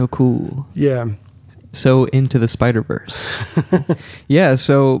Parker. So cool. Yeah. So Into the Spider-Verse. Yeah,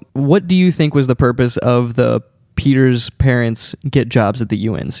 so what do you think was the purpose of the Peter's parents get jobs at the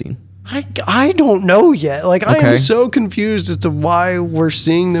UN scene? I don't know yet. Like, I am so confused as to why we're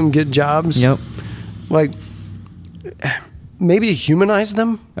seeing them get jobs. Yep. Like, maybe to humanize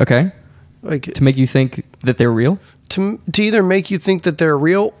them. Okay. Like, to make you think that they're real? To either make you think that they're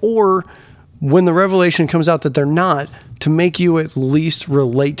real, or when the revelation comes out that they're not, to make you at least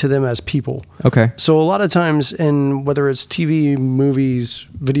relate to them as people. Okay. So a lot of times, in whether it's TV, movies,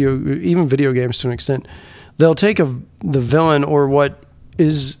 even video games to an extent, they'll take the villain or what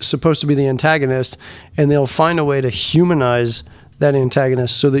is supposed to be the antagonist, and they'll find a way to humanize that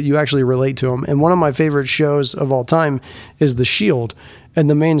antagonist so that you actually relate to him. And one of my favorite shows of all time is The Shield, and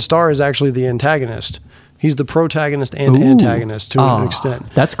the main star is actually the antagonist. He's the protagonist and antagonist to an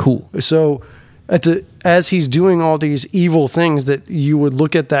extent. That's cool. So as he's doing all these evil things that you would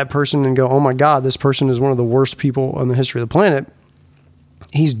look at that person and go, oh my God, this person is one of the worst people on the history of the planet.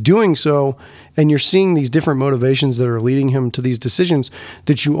 He's doing so, and you're seeing these different motivations that are leading him to these decisions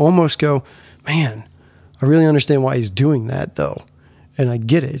that you almost go, man, I really understand why he's doing that though. And I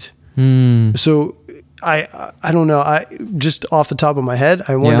get it. So I don't know. I just off the top of my head,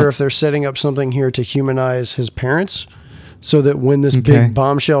 I wonder if they're setting up something here to humanize his parents, so that when this big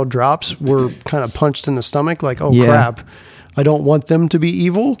bombshell drops, we're kind of punched in the stomach, like, oh crap, I don't want them to be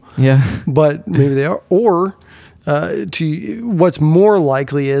evil. Yeah, but maybe they are. Or what's more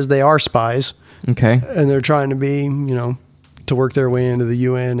likely is they are spies. Okay, and they're trying to be, to work their way into the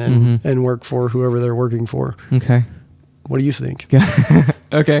UN and work for whoever they're working for. Okay, what do you think?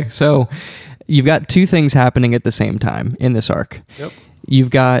 Okay, so you've got two things happening at the same time in this arc. Yep.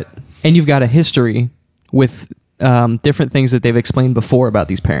 You've got a history with different things that they've explained before about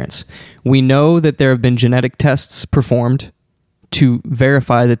these parents. We know that there have been genetic tests performed to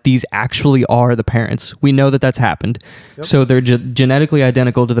verify that these actually are the parents. We know that that's happened. Yep. So they're genetically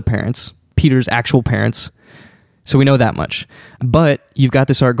identical to the parents, Peter's actual parents. So we know that much. But you've got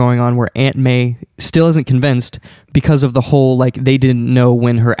this arc going on where Aunt May still isn't convinced because of the whole, like, they didn't know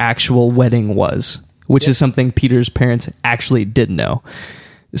when her actual wedding was, which is something Peter's parents actually did know.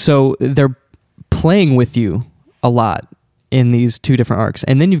 So they're playing with you a lot in these two different arcs.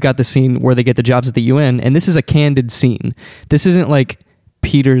 And then you've got the scene where they get the jobs at the UN, and this is a candid scene. This isn't like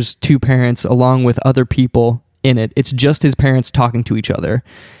Peter's two parents along with other people in it. It's just his parents talking to each other.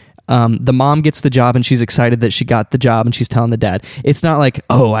 the mom gets the job and she's excited that she got the job and she's telling the dad. It's not like,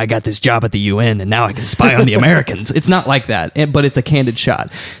 oh, I got this job at the UN and now I can spy on the Americans. It's not like that, but it's a candid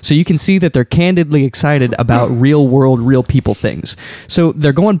shot. So you can see that they're candidly excited about real world, real people things. So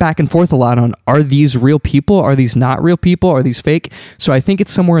they're going back and forth a lot on, are these real people? Are these not real people? Are these fake? So I think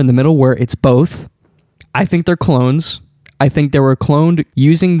it's somewhere in the middle where it's both. I think they're clones. I think they were cloned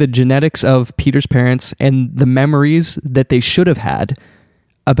using the genetics of Peter's parents and the memories that they should have had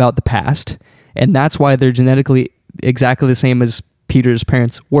about the past. And that's why they're genetically exactly the same as Peter's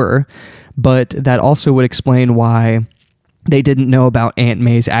parents were. But that also would explain why they didn't know about Aunt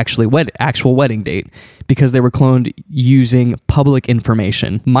May's actual wedding date, because they were cloned using public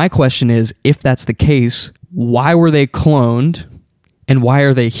information. My question is, if that's the case, why were they cloned and why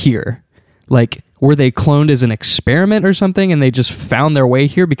are they here? Like, were they cloned as an experiment or something and they just found their way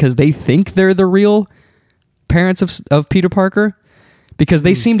here because they think they're the real parents of Peter Parker? Because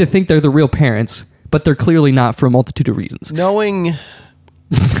they seem to think they're the real parents, but they're clearly not for a multitude of reasons. Knowing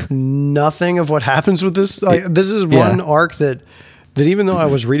nothing of what happens with this, this is one arc that even though I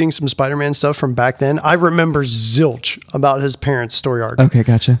was reading some Spider-Man stuff from back then, I remember zilch about his parents' story arc. Okay,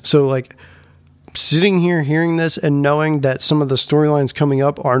 gotcha. So like, sitting here hearing this and knowing that some of the storylines coming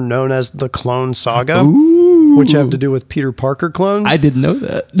up are known as the Clone Saga, which have to do with Peter Parker clones. I didn't know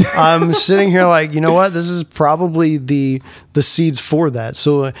that. I'm sitting here like, you know what? This is probably the seeds for that.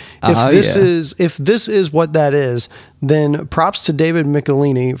 So if this is what that is, then props to David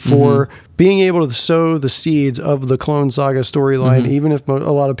Michelini for being able to sow the seeds of the Clone Saga storyline, even if a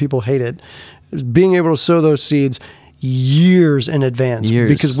lot of people hate it. Being able to sow those seeds years in advance,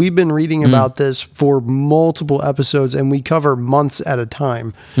 because we've been reading about this for multiple episodes and we cover months at a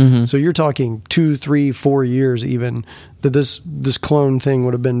time. So you're talking 2, 3, 4 years even that this clone thing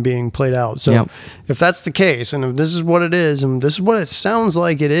would have been being played out. So if that's the case, and if this is what it is, and this is what it sounds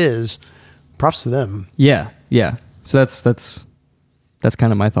like it is, props to them. Yeah. So that's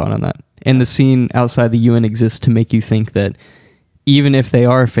kind of my thought on that. And the scene outside the UN exists to make you think that even if they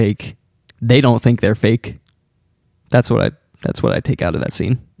are fake, they don't think they're fake. That's what I take out of that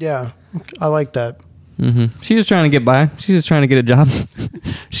scene. Yeah, I like that. She's just trying to get by. She's just trying to get a job.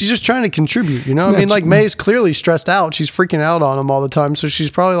 She's just trying to contribute, you know? I mean, like, May's clearly stressed out. She's freaking out on him all the time. So she's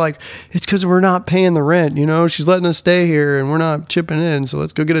probably like, it's because we're not paying the rent, you know? She's letting us stay here and we're not chipping in. So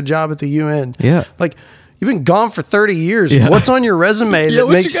let's go get a job at the UN. Yeah. Like, you've been gone for 30 years. Yeah. What's on your resume that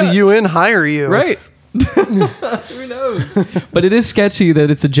makes the UN hire you? Right. Who knows? But it is sketchy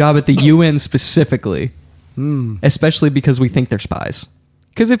that it's a job at the UN specifically. Especially because we think they're spies.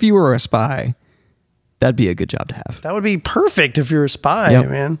 Because if you were a spy, that'd be a good job to have. That would be perfect if you're a spy,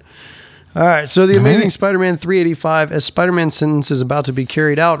 man. All right, so the Amazing Spider-Man 385, as Spider-Man's sentence is about to be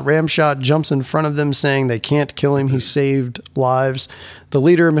carried out, Ramshot jumps in front of them saying they can't kill him. He saved lives. The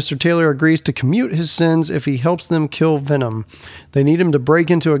leader, Mr. Taylor, agrees to commute his sins if he helps them kill Venom. They need him to break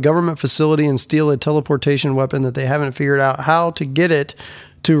into a government facility and steal a teleportation weapon that they haven't figured out how to get it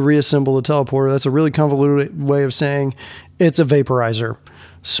to reassemble the teleporter. That's a really convoluted way of saying it's a vaporizer.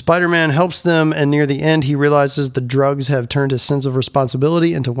 Spider-Man helps them, and near the end, he realizes the drugs have turned his sense of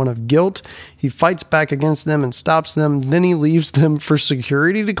responsibility into one of guilt. He fights back against them and stops them. Then he leaves them for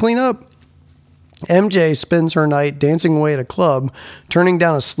security to clean up. MJ spends her night dancing away at a club, turning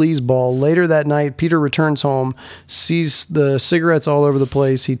down a sleazeball. Later that night, Peter returns home, sees the cigarettes all over the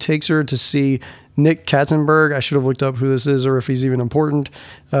place. He takes her to see Nick Katzenberg. I should have looked up who this is or if he's even important.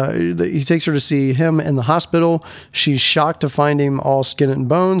 He takes her to see him in the hospital. She's shocked to find him all skin and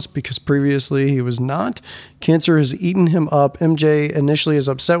bones because previously he was not. Cancer has eaten him up. MJ initially is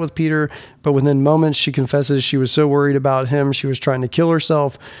upset with Peter, but within moments she confesses she was so worried about him she was trying to kill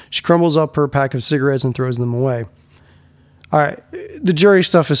herself. She crumbles up her pack of cigarettes and throws them away. All right. The jury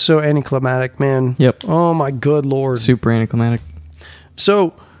stuff is so anticlimactic, man. Yep. Oh my good Lord. Super anticlimactic.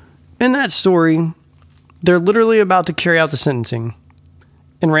 So in that story, they're literally about to carry out the sentencing,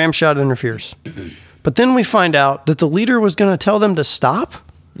 and Ramshot interferes. But then we find out that the leader was going to tell them to stop?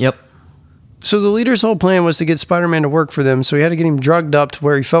 Yep. So the leader's whole plan was to get Spider-Man to work for them, so he had to get him drugged up to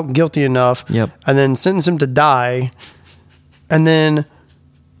where he felt guilty enough, and then sentence him to die, and then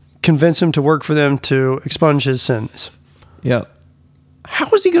convince him to work for them to expunge his sins. Yep. How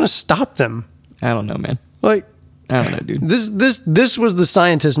is he going to stop them? I don't know, man. Like, I don't know, dude. This was the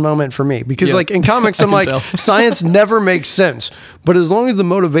scientist moment for me because, like, in comics, I'm like, science never makes sense. But as long as the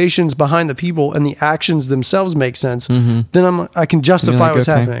motivations behind the people and the actions themselves make sense, then I can justify what's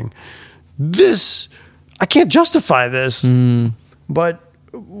happening. This, I can't justify this, but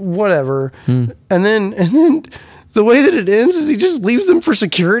whatever. And then the way that it ends is he just leaves them for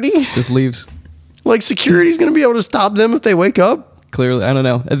security. Just leaves. Like, security's going to be able to stop them if they wake up. Clearly, I don't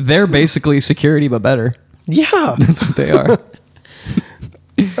know. They're basically security, but better. Yeah. That's what they are.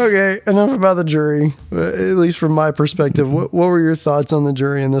 Okay, enough about the jury, at least from my perspective. What were your thoughts on the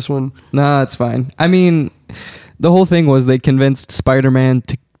jury in this one? Nah, it's fine. I mean, the whole thing was they convinced Spider-Man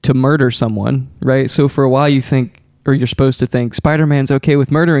to murder someone, right? So for a while you think, or you're supposed to think, Spider-Man's okay with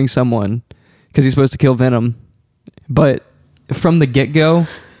murdering someone because he's supposed to kill Venom. But from the get-go,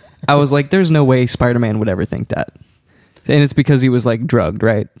 I was like, there's no way Spider-Man would ever think that. And it's because he was like drugged,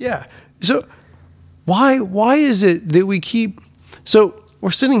 right? Yeah. So why is it that we keep... So we're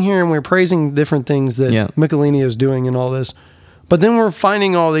sitting here and we're praising different things that Michelini is doing and all this, but then we're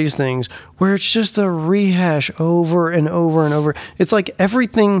finding all these things where it's just a rehash over and over and over. It's like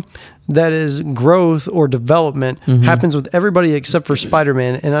everything that is growth or development happens with everybody except for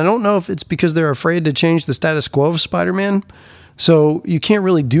Spider-Man. And I don't know if it's because they're afraid to change the status quo of Spider-Man. So you can't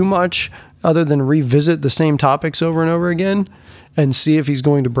really do much other than revisit the same topics over and over again and see if he's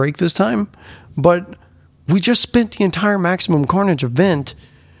going to break this time. But we just spent the entire Maximum Carnage event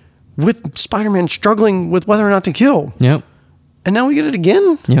with Spider-Man struggling with whether or not to kill. Yep. And now we get it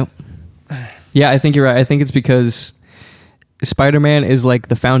again? Yep. Yeah, I think you're right. I think it's because Spider-Man is like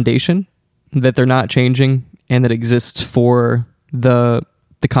the foundation that they're not changing and that exists for the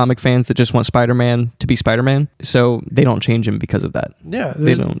comic fans that just want Spider-Man to be Spider-Man. So they don't change him because of that. Yeah.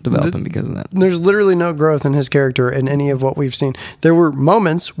 They don't develop him because of that. There's literally no growth in his character in any of what we've seen. There were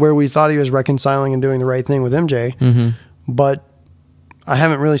moments where we thought he was reconciling and doing the right thing with MJ, but I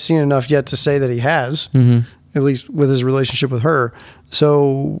haven't really seen enough yet to say that he has, at least with his relationship with her.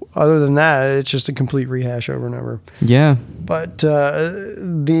 So other than that, it's just a complete rehash over and over. Yeah. But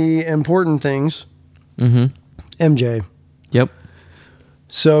the important things, MJ. Yep.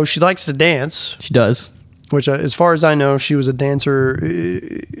 So she likes to dance. She does. Which, as far as I know, she was a dancer.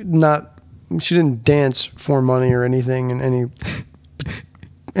 She didn't dance for money or anything in any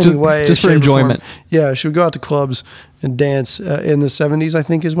way. Just for enjoyment. Yeah, she would go out to clubs and dance in the 70s, I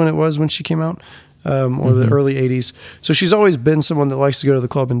think is when she came out, or the early 80s. So she's always been someone that likes to go to the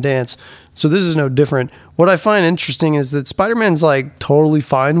club and dance. So this is no different. What I find interesting is that Spider-Man's like totally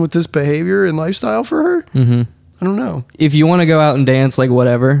fine with this behavior and lifestyle for her. I don't know. If you want to go out and dance, like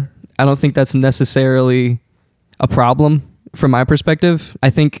whatever, I don't think that's necessarily a problem from my perspective.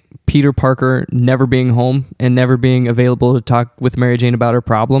 I think Peter Parker never being home and never being available to talk with Mary Jane about her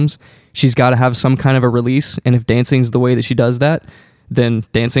problems, she's got to have some kind of a release. And if dancing's the way that she does that, then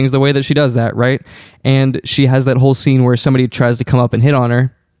dancing's the way that she does that, right? And she has that whole scene where somebody tries to come up and hit on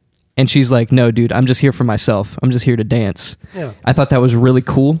her. And she's like, no, dude, I'm just here for myself. I'm just here to dance. Yeah. I thought that was really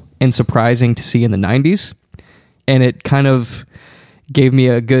cool and surprising to see in the 90s. And it kind of gave me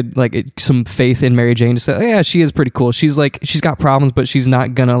a good, like, some faith in Mary Jane to say, oh, yeah, she is pretty cool. She's like, she's got problems, but she's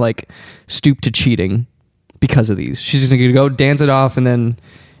not gonna like stoop to cheating because of these. She's just gonna go dance it off and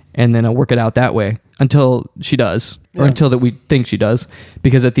then work it out that way until she does, or until that we think she does.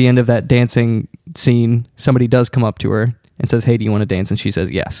 Because at the end of that dancing scene, somebody does come up to her and says, hey, do you want to dance? And she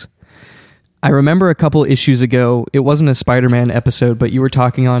says yes. I remember a couple issues ago, it wasn't a Spider-Man episode, but you were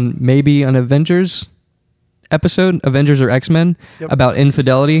talking on maybe an Avengers episode, Avengers or X-Men, about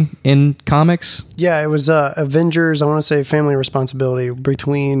infidelity in comics. Yeah, it was Avengers, I want to say Family Responsibility,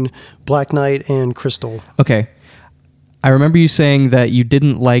 between Black Knight and Crystal. Okay. I remember you saying that you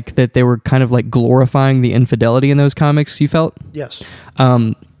didn't like that they were kind of like glorifying the infidelity in those comics, you felt? Yes.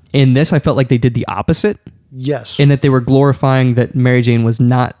 In this, I felt like they did the opposite. Yes. In that they were glorifying that Mary Jane was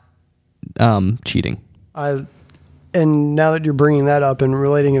not cheating. And now that you're bringing that up and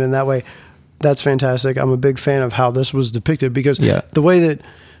relating it in that way, that's fantastic. I'm a big fan of how this was depicted, because the way that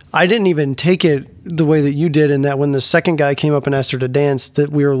I didn't even take it the way that you did, in that when the second guy came up and asked her to dance,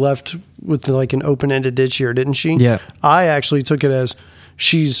 that we were left with like an open-ended did she or didn't she? Yeah. I actually took it as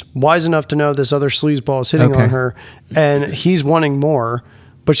she's wise enough to know this other sleazeball is hitting on her and he's wanting more.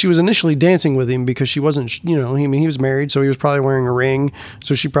 But she was initially dancing with him because she wasn't, he was married, so he was probably wearing a ring.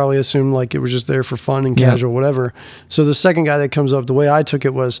 So she probably assumed like it was just there for fun and casual, whatever. So the second guy that comes up, the way I took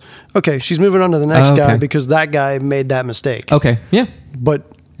it was, okay, she's moving on to the next guy because that guy made that mistake. Okay, yeah. But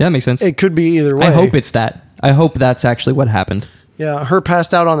yeah, that makes sense. It could be either way. I hope it's that. I hope that's actually what happened. Yeah, her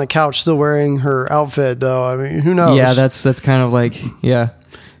passed out on the couch still wearing her outfit, though. I mean, who knows? Yeah, that's kind of like, yeah.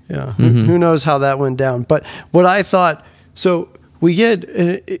 Yeah, who knows how that went down. But what I thought, so... we get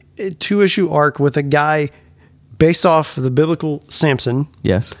a 2-issue arc with a guy based off the biblical Samson.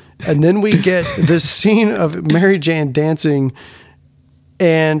 Yes. And then we get this scene of Mary Jane dancing,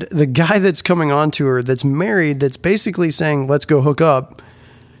 and the guy that's coming on to her that's married, that's basically saying, let's go hook up.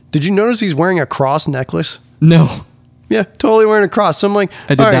 Did you notice he's wearing a cross necklace? No. Yeah, totally wearing a cross. So I'm like,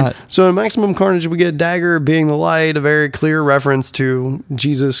 I did not. So in Maximum Carnage, we get Dagger being the light, a very clear reference to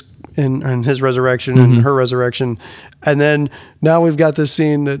Jesus and his resurrection and her resurrection. And then now we've got this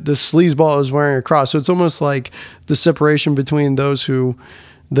scene that the sleazeball is wearing a cross. So it's almost like the separation between those who,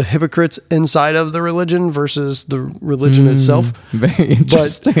 the hypocrites inside of the religion versus the religion itself. Very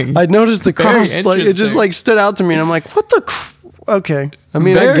interesting. But I noticed the cross, like it just like stood out to me, and I'm like, what the? Okay, I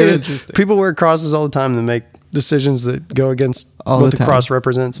mean, I get it. People wear crosses all the time to make decisions that go against what the cross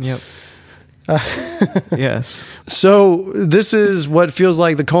represents. Yep. Yes. So this is what feels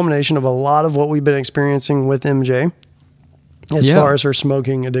like the culmination of a lot of what we've been experiencing with MJ as far as her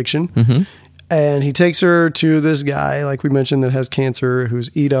smoking addiction. Mm-hmm. And he takes her to this guy, like we mentioned, that has cancer, who's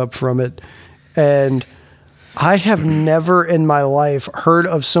eat up from it. And I have never in my life heard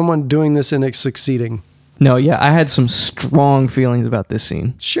of someone doing this and it succeeding. No, yeah, I had some strong feelings about this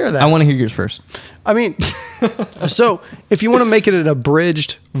scene. Share that. I want to hear yours first. I mean, so if you want to make it an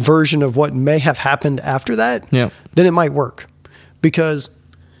abridged version of what may have happened after that, then it might work. Because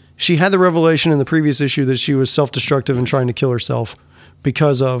she had the revelation in the previous issue that she was self-destructive and trying to kill herself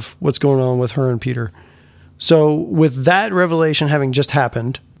because of what's going on with her and Peter. So with that revelation having just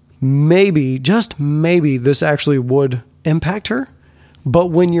happened, maybe, just maybe, this actually would impact her. But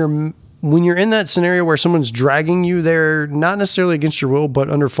when you're in that scenario where someone's dragging you there, not necessarily against your will, but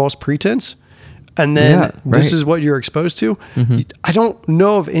under false pretense, and then this is what you're exposed to, I don't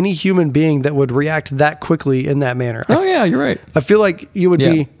know of any human being that would react that quickly in that manner. Yeah, you're right. I feel like you would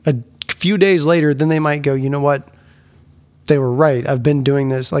be a few days later, then they might go, you know what? They were right. I've been doing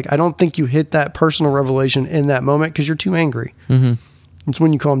this. Like, I don't think you hit that personal revelation in that moment because you're too angry. Mm-hmm. It's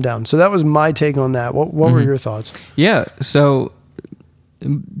when you calm down. So that was my take on that. What were your thoughts? Yeah. So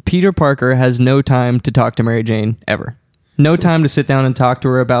Peter Parker has no time to talk to Mary Jane ever. No time to sit down and talk to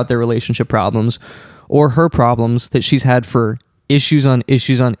her about their relationship problems or her problems that she's had for issues on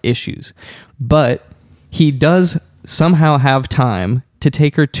issues on issues. But he does somehow have time to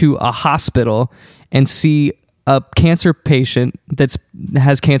take her to a hospital and see a cancer patient that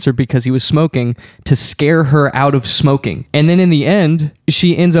has cancer because he was smoking to scare her out of smoking. And then in the end,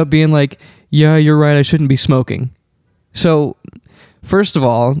 she ends up being like, yeah, you're right, I shouldn't be smoking. So first of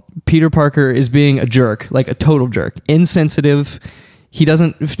all, Peter Parker is being a jerk, like a total jerk, insensitive. He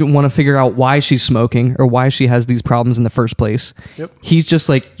doesn't want to figure out why she's smoking or why she has these problems in the first place. Yep. He's just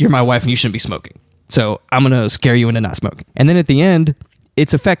like, you're my wife and you shouldn't be smoking. So I'm going to scare you into not smoking. And then at the end,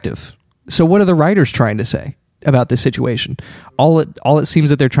 it's effective. So what are the writers trying to say about this situation? All it seems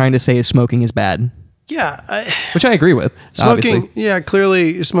that they're trying to say is smoking is bad. Yeah. Which I agree with. Smoking, obviously. Yeah,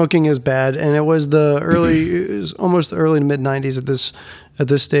 clearly smoking is bad. And it was almost the early to mid 90s at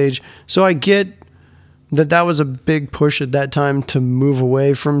this stage. So I get that was a big push at that time to move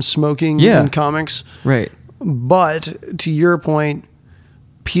away from smoking in comics. Right. But to your point,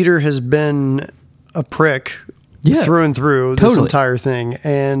 Peter has been a prick through and through this entire thing.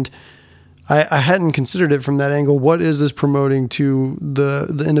 And I hadn't considered it from that angle. What is this promoting to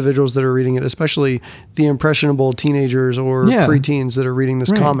the individuals that are reading it, especially the impressionable teenagers or preteens that are reading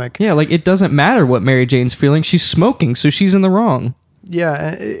this comic? Yeah, like it doesn't matter what Mary Jane's feeling. She's smoking, so she's in the wrong.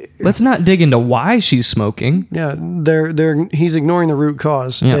 Yeah. Let's not dig into why she's smoking. Yeah, he's ignoring the root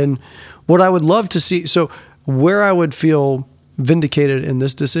cause. Yeah. And what I would love to see, so where I would feel vindicated in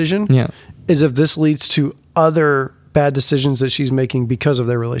this decision is if this leads to other bad decisions that she's making because of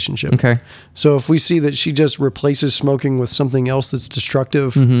their relationship. Okay. So if we see that she just replaces smoking with something else that's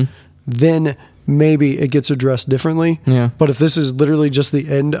destructive, then maybe it gets addressed differently. Yeah. But if this is literally just the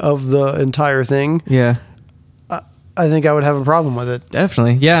end of the entire thing, I think I would have a problem with it.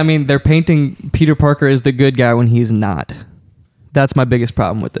 Definitely. Yeah, I mean, they're painting Peter Parker as the good guy when he's not. That's my biggest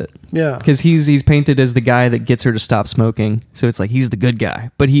problem with it. Yeah. Because he's painted as the guy that gets her to stop smoking. So it's like he's the good guy,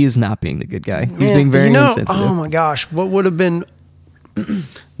 but he is not being the good guy. He's being very insensitive. Oh my gosh. What would have been...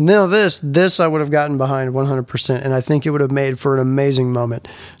 Now this I would have gotten behind 100%, and I think it would have made for an amazing moment.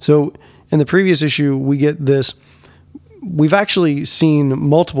 So in the previous issue, we get this... We've actually seen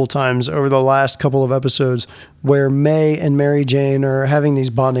multiple times over the last couple of episodes where May and Mary Jane are having these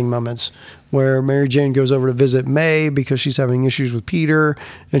bonding moments where Mary Jane goes over to visit May because she's having issues with Peter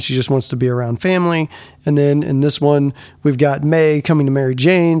and she just wants to be around family. And then in this one, we've got May coming to Mary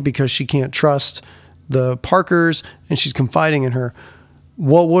Jane because she can't trust the Parkers and she's confiding in her.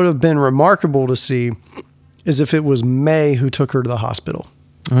 What would have been remarkable to see is if it was May who took her to the hospital.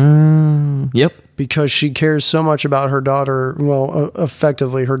 Yep. Because she cares so much about her daughter, well,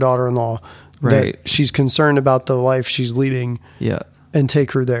 effectively her daughter-in-law, that she's concerned about the life she's leading and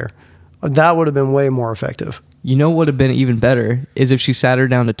take her there. That would have been way more effective. You know what would have been even better is if she sat her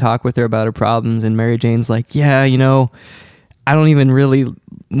down to talk with her about her problems, and Mary Jane's like, yeah, I don't even really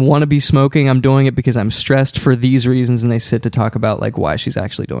want to be smoking. I'm doing it because I'm stressed for these reasons, and they sit to talk about like why she's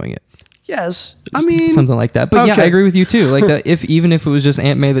actually doing it. Yes, I mean something like that. But yeah, I agree with you too. Like that, even if it was just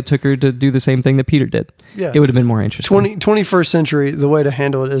Aunt May that took her to do the same thing that Peter did, it would have been more interesting. 21st century, the way to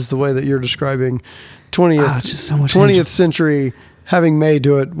handle it is the way that you're describing. 20th century, having May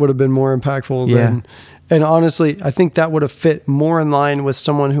do it would have been more impactful than. And honestly, I think that would have fit more in line with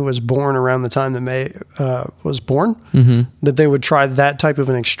someone who was born around the time that May was born, that they would try that type of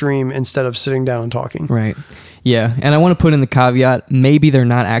an extreme instead of sitting down and talking. Right. Yeah. And I want to put in the caveat, maybe they're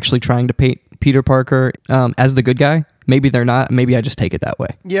not actually trying to paint Peter Parker as the good guy. Maybe they're not. Maybe I just take it that way.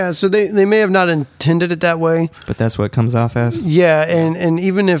 Yeah, so they may have not intended it that way. But that's what it comes off as. Yeah, and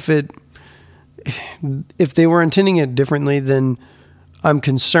even if they were intending it differently, then I'm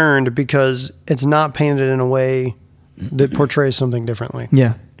concerned because it's not painted in a way that portrays something differently.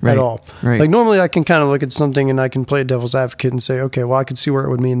 Yeah. Right, at all. Right. Like normally I can kind of look at something and I can play devil's advocate and say, okay, well I can see where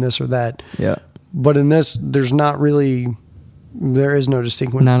it would mean this or that. Yeah. But in this, there is no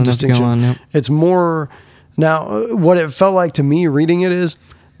distinction. Not enough to go on, no. It's more, now what it felt like to me reading it is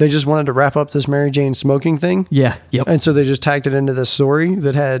they just wanted to wrap up this Mary Jane smoking thing. Yeah. Yep. And so they just tacked it into this story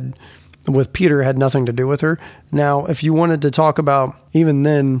that had nothing to do with her. Now, if you wanted to talk about even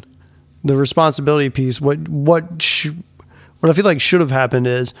then the responsibility piece, what I feel like should have happened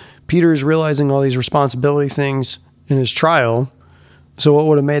is Peter is realizing all these responsibility things in his trial. So what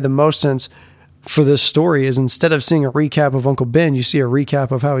would have made the most sense for this story is instead of seeing a recap of Uncle Ben, you see a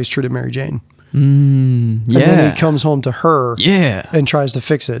recap of how he's treated Mary Jane. And then he comes home to her and tries to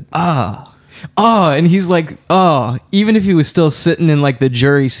fix it. And he's like, even if he was still sitting in like the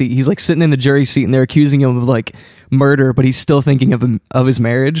jury seat, he's like sitting in the jury seat and they're accusing him of like murder, but he's still thinking of his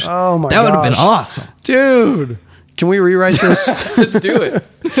marriage. Oh my god. That would have been awesome. Dude. Can we rewrite this? Let's do it.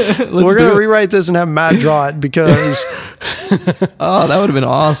 We're going to rewrite this and have Matt draw it because... that would have been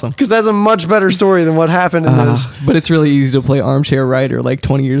awesome. Because that's a much better story than what happened in this. But it's really easy to play armchair writer like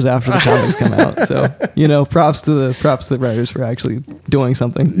 20 years after the comics come out. So, props to the writers for actually doing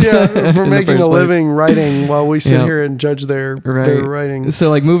something. Yeah, for making a living writing while we sit here and judge their writing.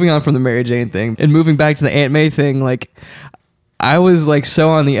 So, like, moving on from the Mary Jane thing and moving back to the Aunt May thing, like... I was like so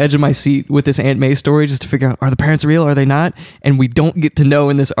on the edge of my seat with this Aunt May story just to figure out, are the parents real? Are they not? And we don't get to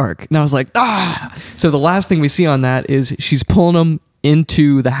know in this arc. And I was like, So the last thing we see on that is she's pulling them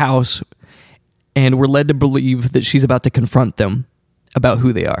into the house and we're led to believe that she's about to confront them about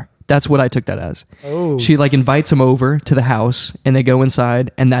who they are. That's what I took that as. Oh. She like invites them over to the house and they go inside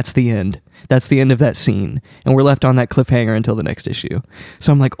and that's the end. That's the end of that scene. And we're left on that cliffhanger until the next issue.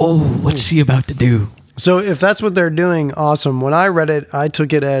 So I'm like, what's she about to do? So if that's what they're doing, awesome. When I read it, I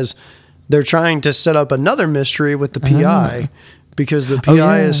took it as they're trying to set up another mystery with the PI because the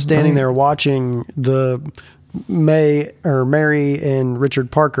PI is standing there watching the Mary and Richard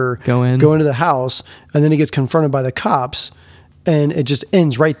Parker go into the house, and then he gets confronted by the cops, and it just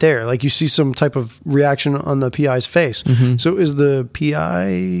ends right there. Like you see some type of reaction on the PI's face. Mm-hmm. So is the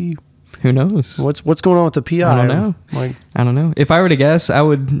PI... Who knows? What's going on with the PI? I don't know. I don't know. If I were to guess,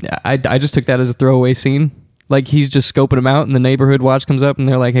 I just took that as a throwaway scene. Like he's just scoping them out and the neighborhood watch comes up and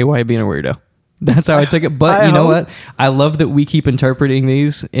they're like, hey, why are you being a weirdo? That's how I took it. But you know what? I love that we keep interpreting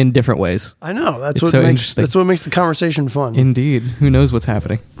these in different ways. I know. That's what makes the conversation fun. Indeed. Who knows what's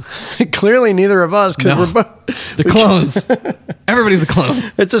happening? Clearly neither of us, because we're both the clones. Everybody's a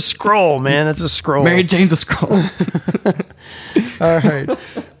clone. It's a scroll, man. It's a scroll. Mary Jane's a scroll. All right.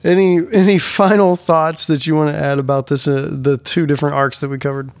 Any final thoughts that you want to add about this? The two different arcs that we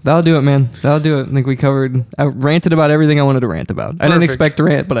covered. That'll do it, man. That'll do it. I think we covered. I ranted about everything I wanted to rant about. Perfect. I didn't expect to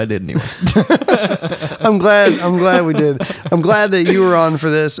rant, but I did anyway. I'm glad we did. I'm glad that you were on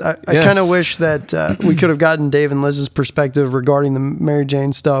for this. I kind of wish that we could have gotten Dave and Liz's perspective regarding the Mary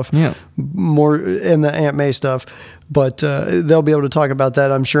Jane stuff. Yeah. More and the Aunt May stuff. But they'll be able to talk about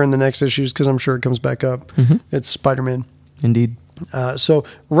that, I'm sure, in the next issues because I'm sure it comes back up. Mm-hmm. It's Spider-Man. Indeed. So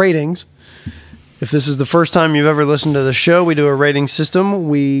ratings. If this is the first time you've ever listened to the show, we do a rating system.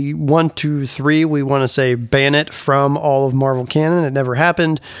 1, 2, 3, we want to say ban it from all of Marvel canon. It never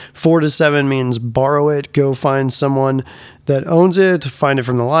happened. 4 to 7 means borrow it. Go find someone that owns it, find it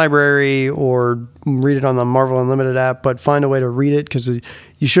from the library, or read it on the Marvel Unlimited app, but find a way to read it because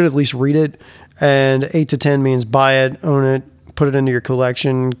you should at least read it. And 8 to 10 means buy it, own it, put it into your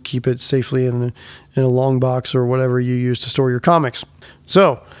collection, keep it safely in a long box or whatever you use to store your comics.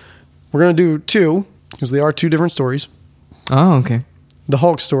 So we're going to do 2 because they are 2 different stories. Oh, okay. The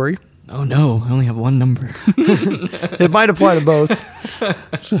Hulk story. Oh, no. I only have one number. It might apply to both.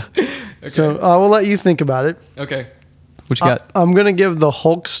 So I will let you think about it. Okay. What you got? I'm going to give the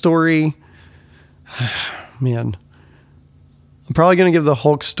Hulk story. Man. I'm probably going to give the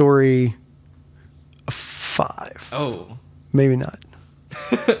Hulk story a 5. Oh. Maybe not.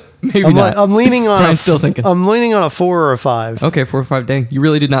 Maybe I'm not. I'm leaning on. Brian's still thinking. I'm leaning on a 4 or a 5. Okay, 4 or 5. Dang, you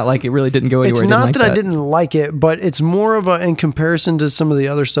really did not like it. Really didn't go anywhere. It's not like that I didn't like it, but it's more of in comparison to some of the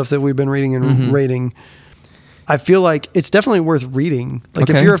other stuff that we've been reading and rating. I feel like it's definitely worth reading. Like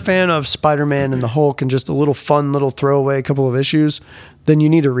if you're a fan of Spider-Man and the Hulk and just a little fun little throwaway couple of issues, then you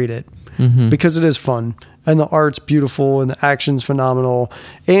need to read it because it is fun and the art's beautiful and the action's phenomenal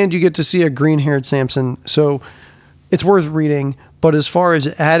and you get to see a green-haired Samson. So it's worth reading. But as far as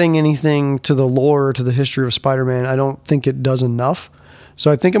adding anything to the lore, to the history of Spider-Man, I don't think it does enough. So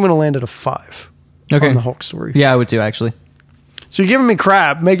I think I'm going to land at a 5 on the Hulk story. Yeah, I would too, actually. So you're giving me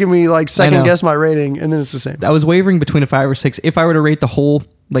crap, making me like second guess my rating, and then it's the same. I was wavering between a 5 or 6. If I were to rate the whole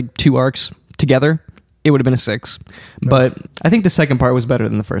like 2 arcs together, it would have been a 6. But I think the second part was better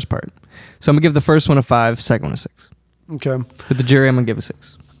than the first part. So I'm going to give the first one a 5, second one a 6. Okay. With the jury, I'm going to give a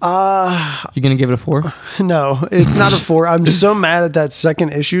 6. You're going to give it a 4? No, it's not a 4. I'm so mad at that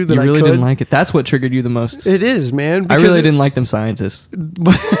second issue that you really didn't like it. That's what triggered you the most. It is, man. I really didn't like them scientists.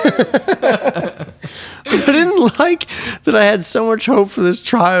 I didn't like that I had so much hope for this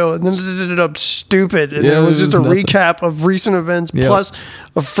trial and then it ended up stupid. And it was just a recap of recent events plus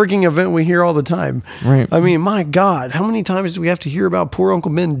a freaking event we hear all the time. Right. I mean, my God, how many times do we have to hear about poor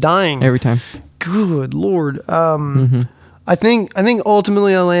Uncle Ben dying? Every time. Good Lord. I think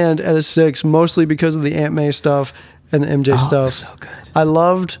ultimately I land at a 6, mostly because of the Aunt May stuff and the MJ stuff. So good. I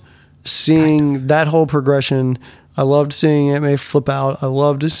loved seeing that whole progression. I loved seeing Aunt May flip out. I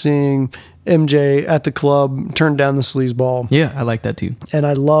loved seeing MJ at the club turn down the sleazeball. Yeah, I like that too. And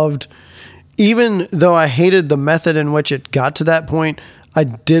I loved, even though I hated the method in which it got to that point, I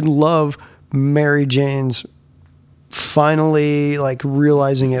did love Mary Jane's finally like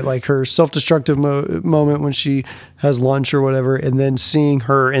realizing it, like her self-destructive moment when she has lunch or whatever, and then seeing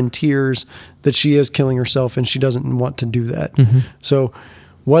her in tears that she is killing herself and she doesn't want to do that. So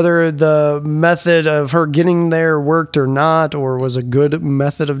whether the method of her getting there worked or not, or was a good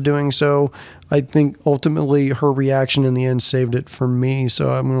method of doing so, I think ultimately her reaction in the end saved it for me.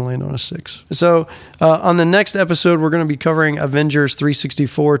 So I'm going to land on a 6. So on the next episode, we're going to be covering Avengers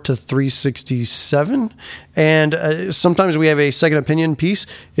 364 to 367. And sometimes we have a second opinion piece.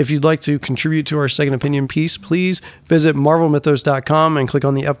 If you'd like to contribute to our second opinion piece, please visit marvelmythos.com and click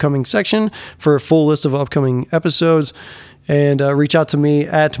on the upcoming section for a full list of upcoming episodes. And reach out to me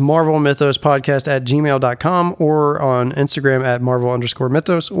at marvelmythospodcast@gmail.com or on Instagram at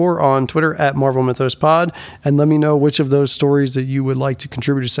marvel_mythos or on Twitter at marvelmythospod. And let me know which of those stories that you would like to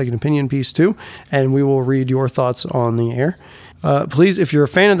contribute a second opinion piece to. And we will read your thoughts on the air. Please, if you're a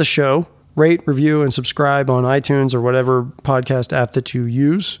fan of the show, rate, review, and subscribe on iTunes or whatever podcast app that you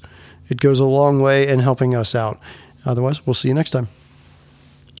use. It goes a long way in helping us out. Otherwise, we'll see you next time.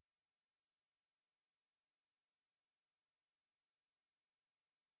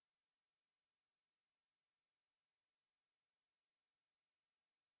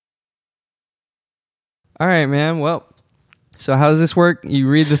 All right, man. Well, so how does this work? You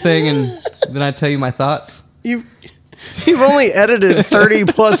read the thing and then I tell you my thoughts? You've only edited 30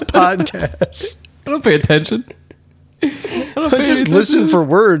 plus podcasts. I don't pay attention. I just listen for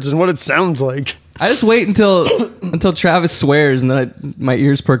words and what it sounds like. I just wait until Travis swears and then my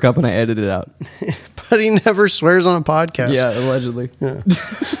ears perk up and I edit it out. But he never swears on a podcast. Yeah, allegedly. Yeah.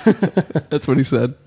 That's what he said.